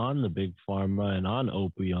people on the big pharma and on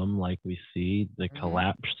opium, like we see the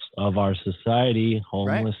collapse of our society,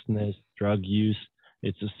 homelessness, drug use.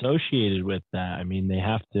 It's associated with that. I mean, they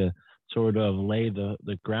have to sort of lay the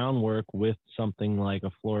groundwork with something like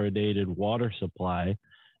a fluoridated water supply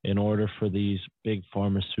in order for these big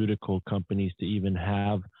pharmaceutical companies to even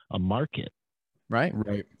have a market.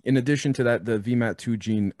 Right. In addition to that, the VMAT2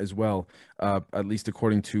 gene as well, at least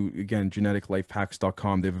according to, again,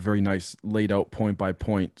 geneticlifehacks.com, they have a very nice laid out point by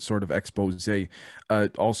point sort of expose.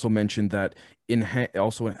 Also mentioned that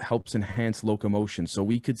also helps enhance locomotion. So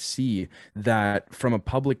we could see that from a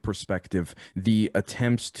public perspective, the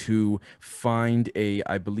attempts to find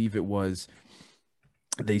I believe it was,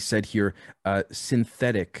 they said here,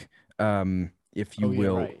 synthetic, if you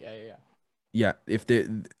will. Right. Yeah, if they're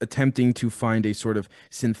attempting to find a sort of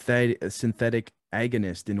synthetic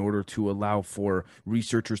agonist in order to allow for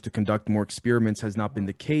researchers to conduct more experiments has not been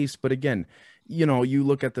the case. But again, you know, you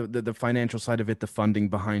look at the financial side of it, the funding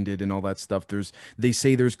behind it and all that stuff. They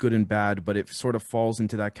say there's good and bad, but it sort of falls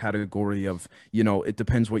into that category of, you know, it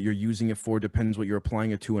depends what you're using it for, depends what you're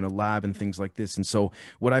applying it to in a lab and things like this. And so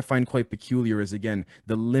what I find quite peculiar is, again,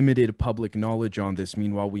 the limited public knowledge on this.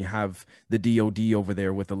 Meanwhile, we have the DOD over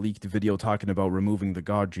there with a leaked video talking about removing the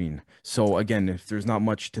God gene. So again, if there's not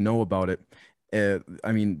much to know about it,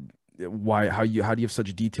 I mean, how do you have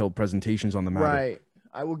such detailed presentations on the matter? Right.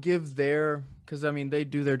 I will give because I mean they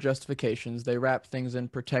do their justifications. They wrap things in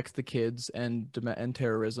protect the kids and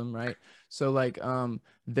terrorism, right? So like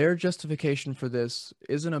their justification for this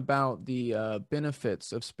isn't about the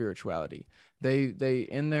benefits of spirituality. They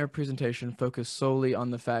in their presentation focus solely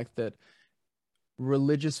on the fact that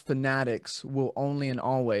religious fanatics will only and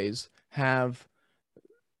always have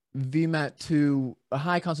VMAT2, a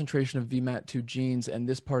high concentration of VMAT2 genes, and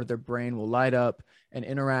this part of their brain will light up and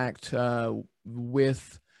interact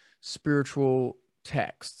with spiritual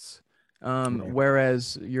texts.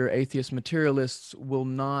 Whereas your atheist materialists will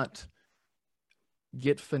not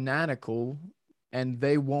get fanatical and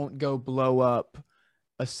they won't go blow up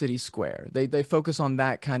a city square. They focus on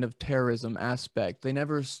that kind of terrorism aspect. They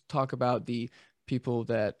never talk about the people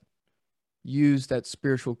that use that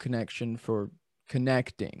spiritual connection for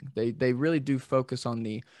connecting. They really do focus on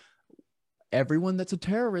the everyone that's a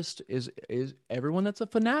terrorist is everyone that's a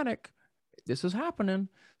fanatic. This is happening.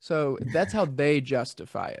 So that's how they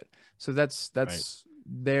justify it. So that's right.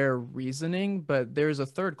 Their reasoning, but there's a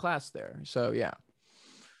third class there. So yeah.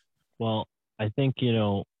 Well, I think, you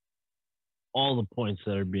know, all the points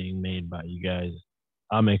that are being made by you guys,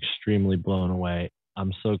 I'm extremely blown away.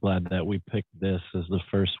 I'm so glad that we picked this as the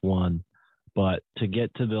first one. But to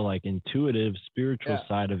get to the like intuitive spiritual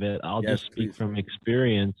side of it, I'll just speak from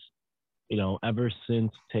experience. You know, ever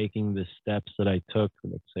since taking the steps that I took,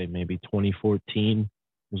 let's say maybe 2014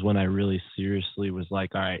 was when I really seriously was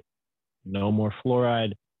like, all right, no more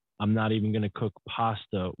fluoride. I'm not even going to cook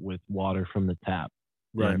pasta with water from the tap.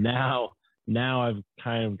 Right. And now I've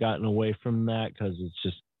kind of gotten away from that because it's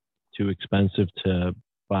just too expensive to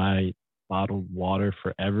buy bottled water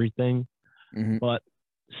for everything. Mm-hmm. But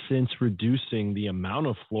since reducing the amount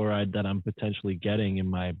of fluoride that I'm potentially getting in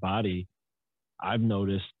my body, I've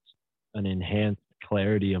noticed an enhanced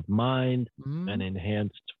clarity of mind, an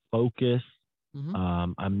enhanced focus.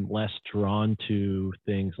 I'm less drawn to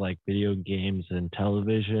things like video games and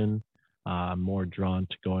television. I'm more drawn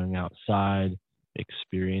to going outside,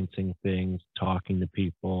 experiencing things, talking to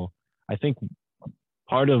people. I think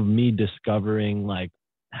part of me discovering like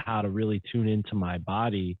how to really tune into my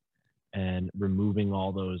body and removing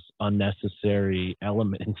all those unnecessary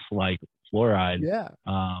elements like fluoride,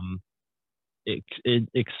 it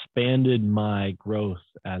expanded my growth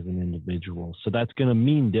as an individual. So that's going to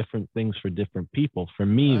mean different things for different people. For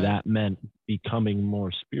me, that meant becoming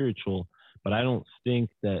more spiritual, but I don't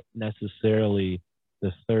think that necessarily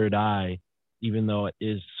the third eye, even though it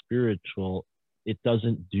is spiritual, it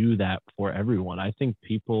doesn't do that for everyone. I think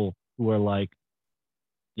people who are like,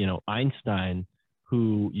 you know, Einstein,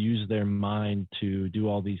 who used their mind to do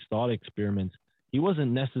all these thought experiments, he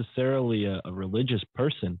wasn't necessarily a religious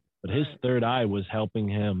person, but his third eye was helping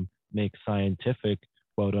him make scientific,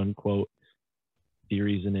 quote unquote,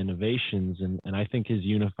 theories and innovations. And I think his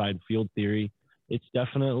unified field theory it's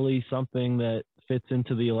definitely something that fits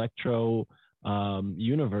into the electro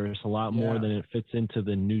universe a lot more than it fits into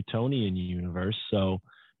the Newtonian universe. So,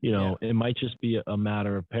 you know, it might just be a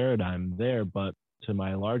matter of paradigm there. But to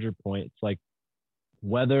my larger point, it's like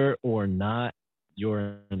whether or not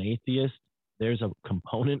you're an atheist, there's a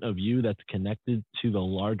component of you that's connected to the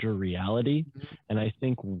larger reality. And I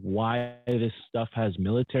think why this stuff has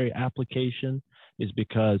military application is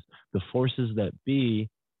because the forces that be,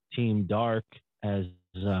 Team Dark, as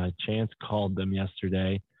Chance called them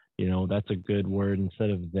yesterday, you know, that's a good word instead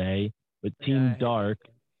of they, but Team Dark,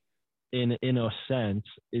 in a sense,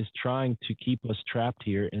 is trying to keep us trapped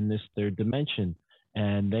here in this third dimension.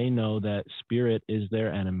 And they know that spirit is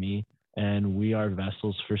their enemy and we are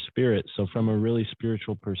vessels for spirit. So from a really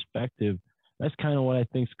spiritual perspective, that's kind of what I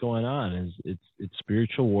think is going on. Is it's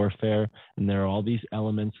spiritual warfare, and there are all these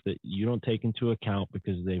elements that you don't take into account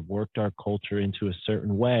because they've worked our culture into a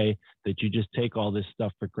certain way that you just take all this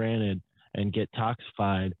stuff for granted and get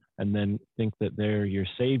toxified and then think that they're your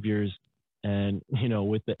saviors. And, you know,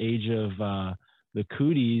 with the age of the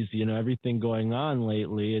cooties, you know, everything going on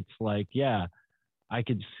lately, it's like, yeah, I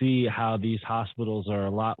could see how these hospitals are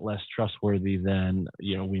a lot less trustworthy than,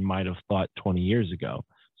 you know, we might have thought 20 years ago.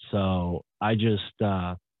 So I just,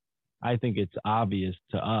 I think it's obvious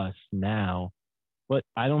to us now, but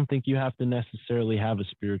I don't think you have to necessarily have a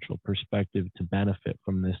spiritual perspective to benefit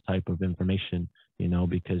from this type of information, you know,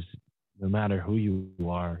 because no matter who you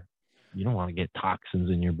are, you don't want to get toxins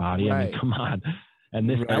in your body. Right. I mean, come on. And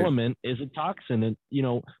this element is a toxin. And, you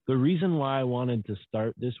know, the reason why I wanted to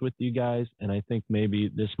start this with you guys, and I think maybe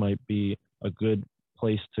this might be a good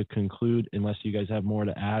place to conclude, unless you guys have more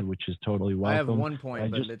to add, which is totally welcome. I have one point,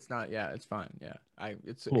 but it's not, it's fine. Yeah.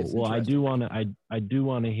 It's cool. Well, I do want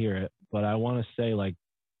to hear it, but I want to say, like,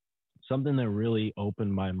 something that really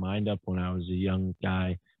opened my mind up when I was a young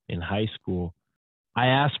guy in high school. I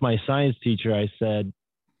asked my science teacher, I said,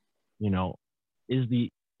 you know, is the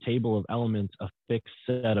table of elements a fixed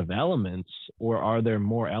set of elements, or are there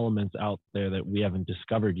more elements out there that we haven't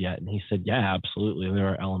discovered yet? And he said, yeah, absolutely, there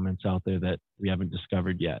are elements out there that we haven't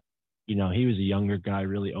discovered yet. You know, he was a younger guy,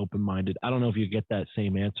 really open-minded. I don't know if you get that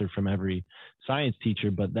same answer from every science teacher,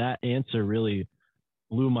 but that answer really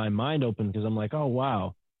blew my mind open, because I'm like, oh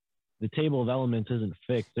wow, the table of elements isn't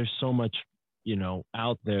fixed. There's so much, you know,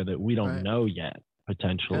 out there that we don't know yet,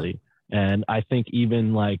 potentially. And I think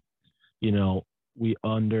even, like, you know, we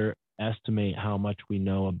underestimate how much we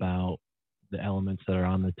know about the elements that are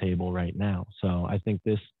on the table right now. So I think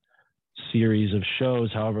this series of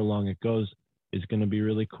shows, however long it goes, is going to be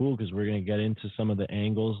really cool, because we're going to get into some of the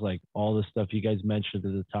angles, like all the stuff you guys mentioned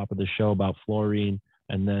at the top of the show about fluorine,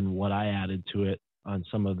 and then what I added to it on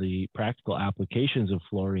some of the practical applications of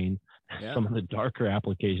fluorine, some of the darker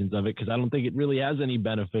applications of it, because I don't think it really has any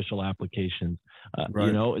beneficial applications.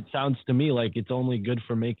 You know, it sounds to me like it's only good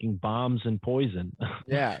for making bombs and poison.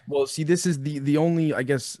 Yeah. Well, see, this is the only, I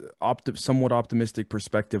guess, somewhat optimistic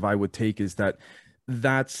perspective I would take, is that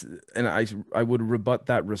and I would rebut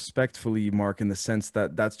that respectfully, Mark, in the sense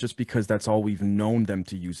that that's just because that's all we've known them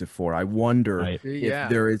to use it for. I wonder if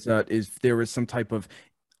there is some type of,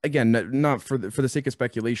 again, not for the sake of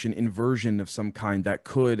speculation, inversion of some kind that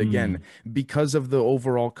could, again, because of the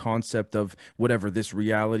overall concept of whatever this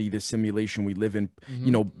reality, this simulation we live in, you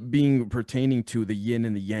know, being pertaining to the yin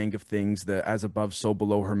and the yang of things, the as above, so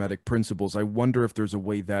below hermetic principles. I wonder if there's a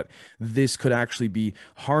way that this could actually be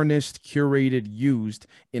harnessed, curated, used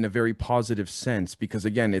in a very positive sense, because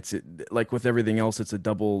again, it's like with everything else, it's a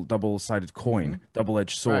double-sided coin,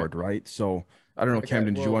 double-edged sword, right? So I don't know,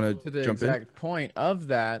 Camden, did you want to jump in? The exact point of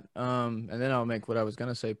that, and then I'll make what I was going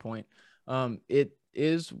to say point. It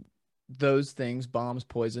is those things, bombs,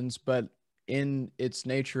 poisons, but in its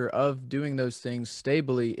nature of doing those things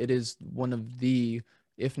stably, it is one of the,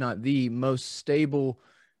 if not the most stable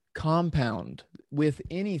compound with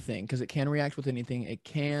anything, because it can react with anything. It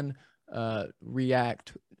can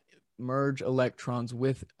merge electrons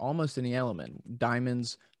with almost any element,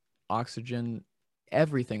 diamonds, oxygen,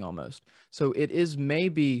 everything almost. So it is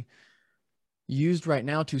maybe used right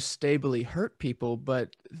now to stably hurt people,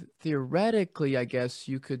 but theoretically, I guess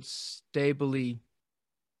you could stably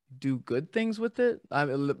do good things with it.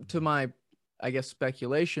 To my, I guess,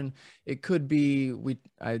 speculation, it could be,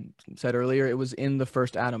 I said earlier, it was in the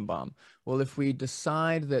first atom bomb. Well, if we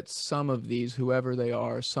decide that some of these, whoever they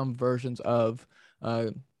are, some versions of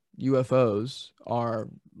UFOs are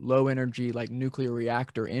low energy, like nuclear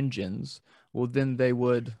reactor engines, well, then they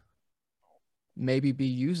would maybe be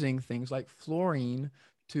using things like fluorine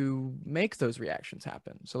to make those reactions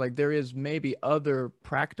happen. So like there is maybe other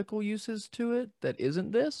practical uses to it that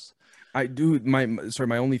isn't this. I do my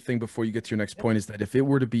only thing before you get to your next point is that if it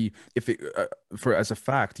were to be for as a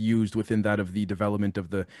fact used within that of the development of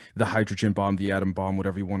the hydrogen bomb, the atom bomb,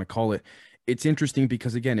 whatever you want to call it, it's interesting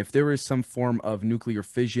because again, if there is some form of nuclear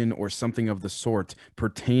fission or something of the sort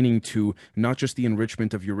pertaining to not just the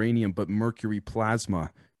enrichment of uranium but mercury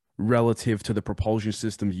plasma relative to the propulsion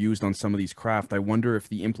systems used on some of these craft, I wonder if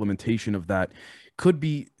the implementation of that could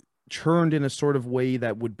be churned in a sort of way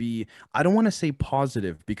that would be, I don't want to say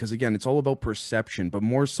positive because again it's all about perception, but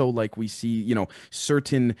more so like we see, you know,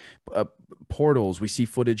 certain portals, we see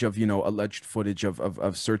footage of, you know, alleged footage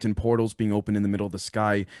of certain portals being opened in the middle of the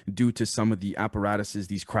sky due to some of the apparatuses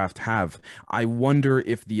these craft have. I wonder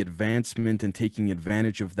if the advancement and taking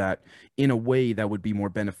advantage of that in a way that would be more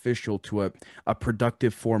beneficial to a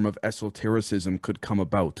productive form of esotericism could come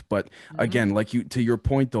about. But again, like you, to your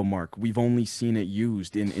point though, Mark, we've only seen it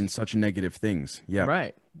used in such negative things. Yeah.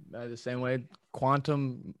 Right. The same way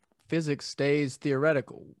quantum physics stays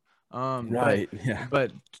theoretical. Right. Yeah.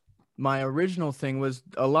 But my original thing was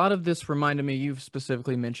a lot of this reminded me, you've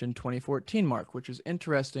specifically mentioned 2014, Mark, which is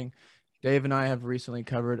interesting. Dave and I have recently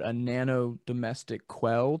covered a nano domestic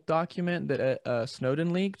quell document that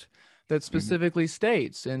Snowden leaked that specifically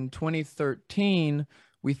states in 2013,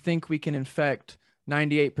 we think we can infect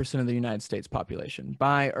 98% of the United States population.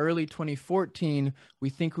 By early 2014, we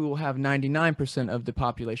think we will have 99% of the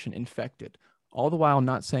population infected, all the while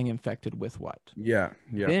not saying infected with what. Yeah.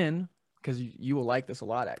 Yeah. Then, because you will like this a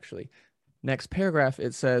lot, actually, next paragraph,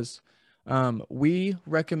 it says, we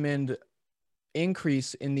recommend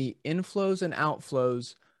increase in the inflows and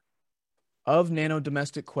outflows of nano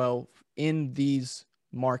domestic quell in these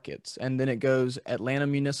markets. And then it goes Atlanta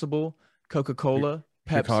Municipal, Coca-Cola,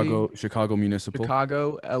 Pepsi, Chicago Municipal,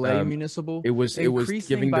 Chicago, LA Municipal. It was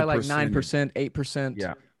giving by the like percentage. 9%, 8%.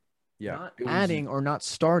 Yeah. Yeah. Not adding or not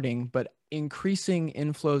starting, but increasing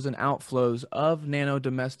inflows and outflows of nano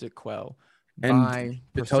domestic quell. And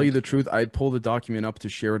to tell you the truth, I'd pull the document up to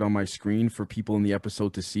share it on my screen for people in the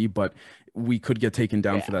episode to see, but we could get taken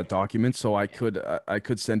down for that document. So I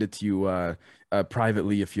could send it to you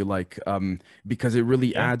privately if you like, because it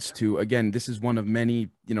really adds to, again, this is one of many,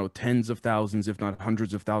 you know, tens of thousands, if not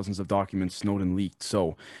hundreds of thousands of documents Snowden leaked.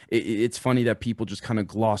 So it's funny that people just kind of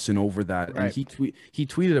glossing over that. Right. And he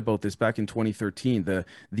tweeted about this back in 2013, the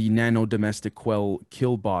nano domestic quell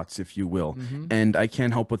kill bots, if you will. And I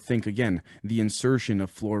can't help but think, again, the insertion of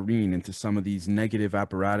fluorine into some of these negative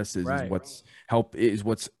apparatuses is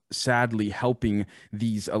what's sadly helping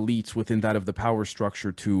these elites within that of the power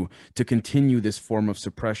structure to continue this form of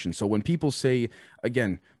suppression. So when people say,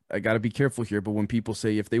 again, I got to be careful here, but when people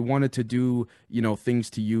say if they wanted to do, you know, things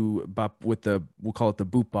to you with we'll call it the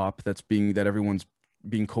boop bop that everyone's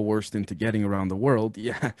being coerced into getting around the world,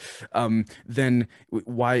 then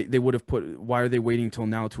why are they waiting till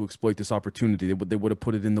now to exploit this opportunity? They would have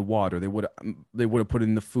put it in the water. They would have put it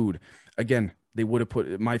in the food. Again, they would have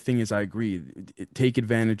put, my thing is, I agree, take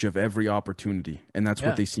advantage of every opportunity, and that's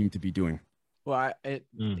what they seem to be doing. Well,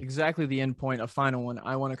 exactly the end point, a final one.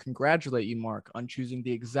 I want to congratulate you, Mark, on choosing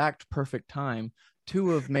the exact perfect time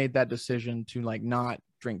to have made that decision to like not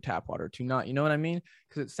drink tap water, to not, you know what I mean?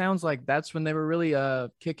 Because it sounds like that's when they were really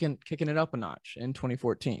kicking it up a notch in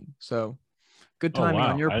 2014. So good timing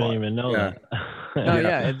on your part. I didn't even know that.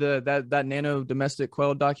 No, that nano domestic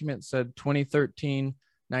quell document said 2013,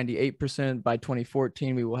 98%. By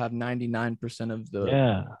 2014, we will have 99% of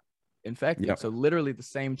the infected. So literally the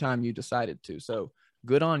same time you decided to. So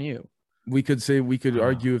good on you. We could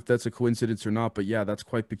argue if that's a coincidence or not, but yeah, that's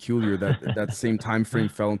quite peculiar that that same time frame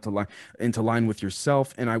fell into line with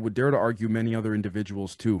yourself, and I would dare to argue many other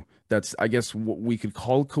individuals too. That's, I guess, what we could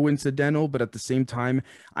call coincidental, but at the same time,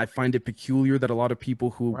 I find it peculiar that a lot of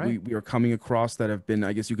people who we are coming across that have been,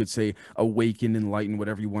 I guess you could say, awakened, enlightened,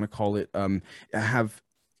 whatever you want to call it, have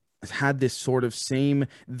had this sort of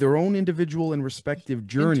their own individual and respective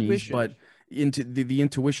journeys, but into the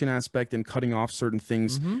intuition aspect and cutting off certain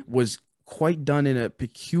things was quite done in a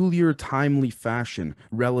peculiar, timely fashion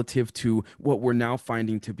relative to what we're now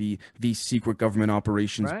finding to be these secret government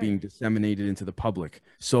operations being disseminated into the public.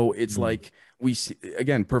 So it's like we see,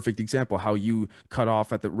 again, perfect example, how you cut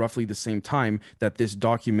off at roughly the same time that this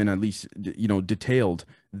document at least, you know, detailed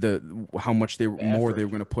how much they were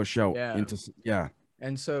going to push out into.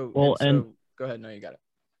 And so, go ahead. No, you got it.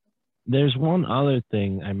 There's one other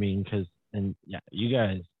thing, I mean, you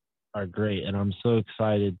guys are great, and I'm so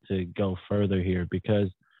excited to go further here because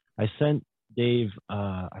I sent Dave,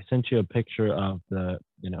 I sent you a picture of the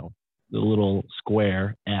little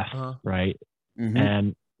square F, right?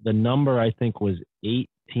 And the number I think was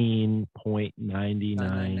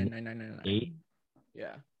 18.9998.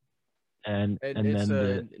 Yeah. And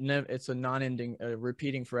then it's a non-ending,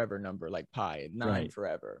 repeating forever number, like pi, 9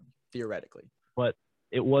 forever, theoretically. But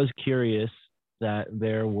it was curious that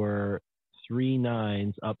there were 3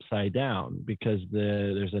 9s upside down, because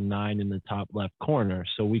there's a 9 in the top left corner,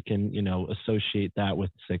 so we can associate that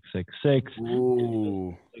with 666.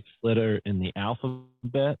 Ooh. 6 letter in the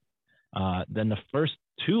alphabet. Then the first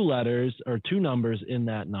 2 letters or 2 numbers in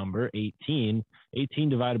that number, 18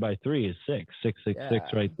 divided by 3 is 6.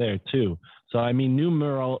 666 right there too. So I mean,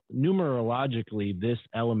 numerologically, this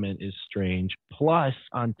element is strange. Plus,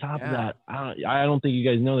 on top of that, I don't think you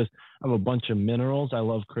guys know this, I have a bunch of minerals. I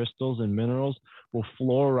love crystals and minerals. Well,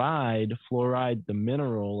 fluoride, the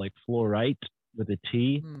mineral, like fluorite with a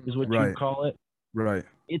T is what you call it. Right.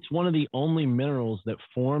 It's one of the only minerals that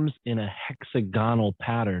forms in a hexagonal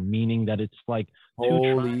pattern, meaning that it's like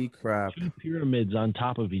two pyramids on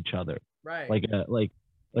top of each other. Right. Like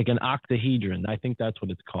an octahedron. I think that's what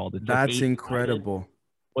it's called. It's that's like incredible.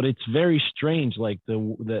 But it's very strange. Like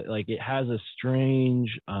like it has a strange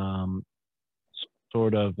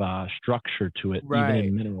sort of structure to it, even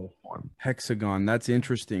in mineral form. Hexagon. That's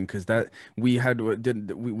interesting, because we did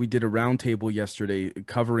a roundtable yesterday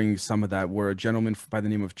covering some of that, where a gentleman by the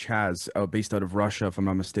name of Chaz, based out of Russia, if I'm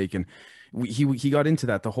not mistaken, he got into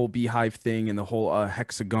that, the whole beehive thing and the whole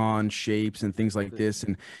hexagon shapes and things like this.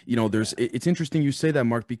 And it's interesting you say that,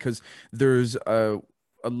 Mark, because there's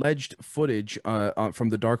alleged footage from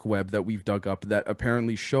the dark web that we've dug up that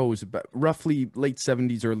apparently shows roughly late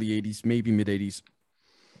 70s, early 80s, maybe mid 80s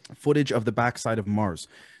footage of the backside of Mars,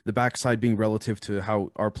 the backside being relative to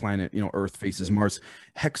how our planet, Earth faces Mars,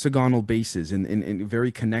 hexagonal bases and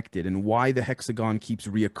very connected, and why the hexagon keeps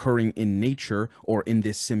reoccurring in nature or in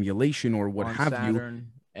this simulation or what have you.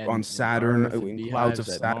 On Saturn, in clouds of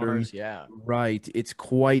Saturn. Mars, yeah. Right. It's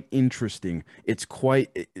quite interesting. It's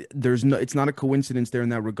not a coincidence there in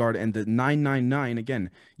that regard. And the 999, again,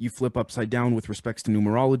 you flip upside down with respects to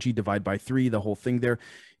numerology, divide by 3, the whole thing there.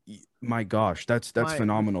 My gosh, that's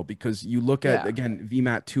phenomenal, because you look at, again,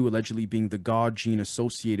 VMAT2 allegedly being the God gene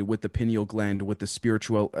associated with the pineal gland, with the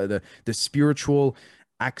spiritual, the spiritual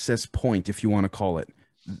access point, if you want to call it.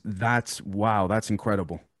 That's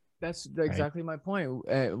incredible. That's exactly my point.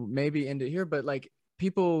 Maybe end it here, but like,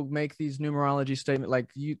 people make these numerology statements, like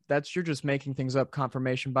you're just making things up,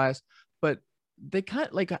 confirmation bias. But they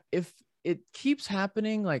if it keeps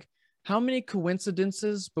happening, like, how many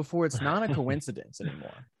coincidences before it's not a coincidence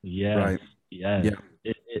anymore? Yeah. Right. Yeah.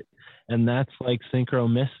 And that's like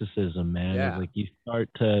synchromysticism, man. Yeah. It's like you start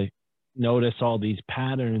to notice all these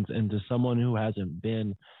patterns, and to someone who hasn't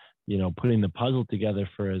been, putting the puzzle together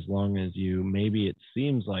for as long as you, maybe it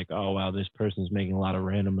seems like, oh, wow, this person's making a lot of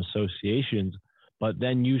random associations. But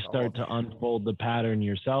then you start to unfold the pattern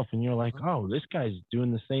yourself, and you're like, oh, this guy's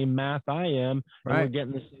doing the same math I am, and we're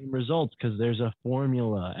getting the same results, because there's a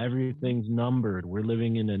formula. Everything's numbered. We're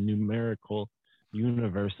living in a numerical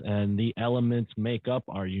universe, and the elements make up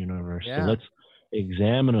our universe. So let's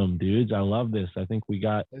examine them, dudes. I love this. I think this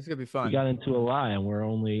is gonna be fun. We got into a lot, and we're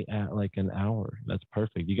only at like an hour. That's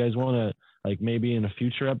perfect. You guys want to, like, maybe in a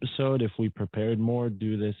future episode, if we prepared more,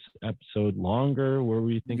 do this episode longer? Where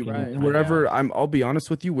were you thinking? Wherever. I'll be honest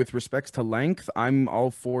with you, with respects to length, I'm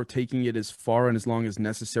all for taking it as far and as long as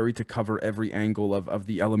necessary to cover every angle of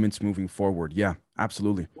the elements moving forward. Yeah,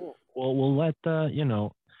 absolutely. Well, we'll let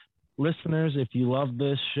listeners, if you love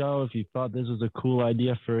this show, if you thought this was a cool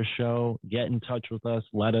idea for a show, get in touch with us,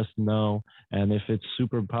 let us know. And if it's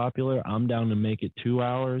super popular, I'm down to make it 2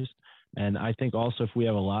 hours. And I think also, if we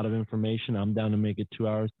have a lot of information, I'm down to make it 2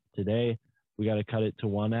 hours. Today, we got to cut it to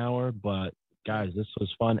 1 hour. But guys, this was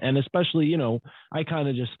fun. And especially, I kind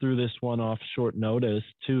of just threw this one off short notice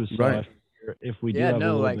too. So if we do,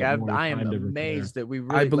 I am amazed that we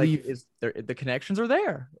really, I believe, the connections are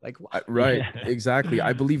there. Like, exactly.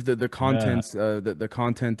 I believe that the content, the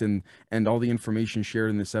content and all the information shared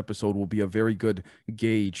in this episode will be a very good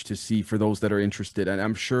gauge to see for those that are interested. And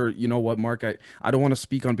I'm sure, you know what, Mark, I don't want to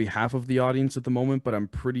speak on behalf of the audience at the moment, but I'm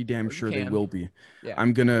pretty damn sure they will be. Yeah.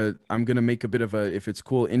 I'm gonna make a bit of a, if it's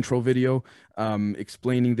cool, intro video,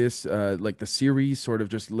 explaining this, like the series, sort of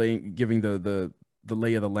just giving the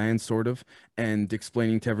lay of the land, sort of, and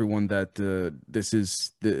explaining to everyone that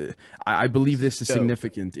I believe this is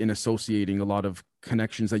significant in associating a lot of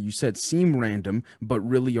connections that you said seem random, but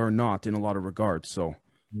really are not in a lot of regards. So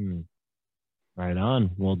right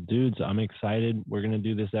on. Well, dudes, I'm excited. We're going to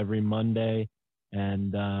do this every Monday,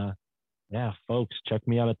 and Yeah, folks, check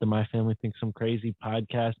me out at the My Family Thinks I'm Crazy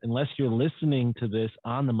podcast. Unless you're listening to this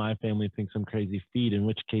on the My Family Thinks I'm Crazy feed, in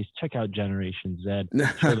which case, check out Generation Z.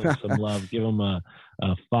 Show them some love. Give them a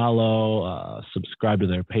follow. Subscribe to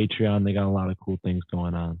their Patreon. They got a lot of cool things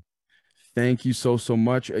going on. Thank you so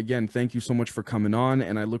much. Again, thank you so much for coming on,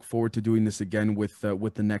 and I look forward to doing this again with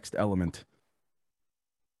the next element.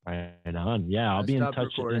 Right on. Yeah, I'll be in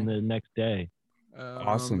touch in the next day.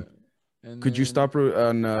 Awesome. Could you stop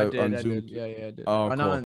on Zoom? Yeah, I did. Oh, cool.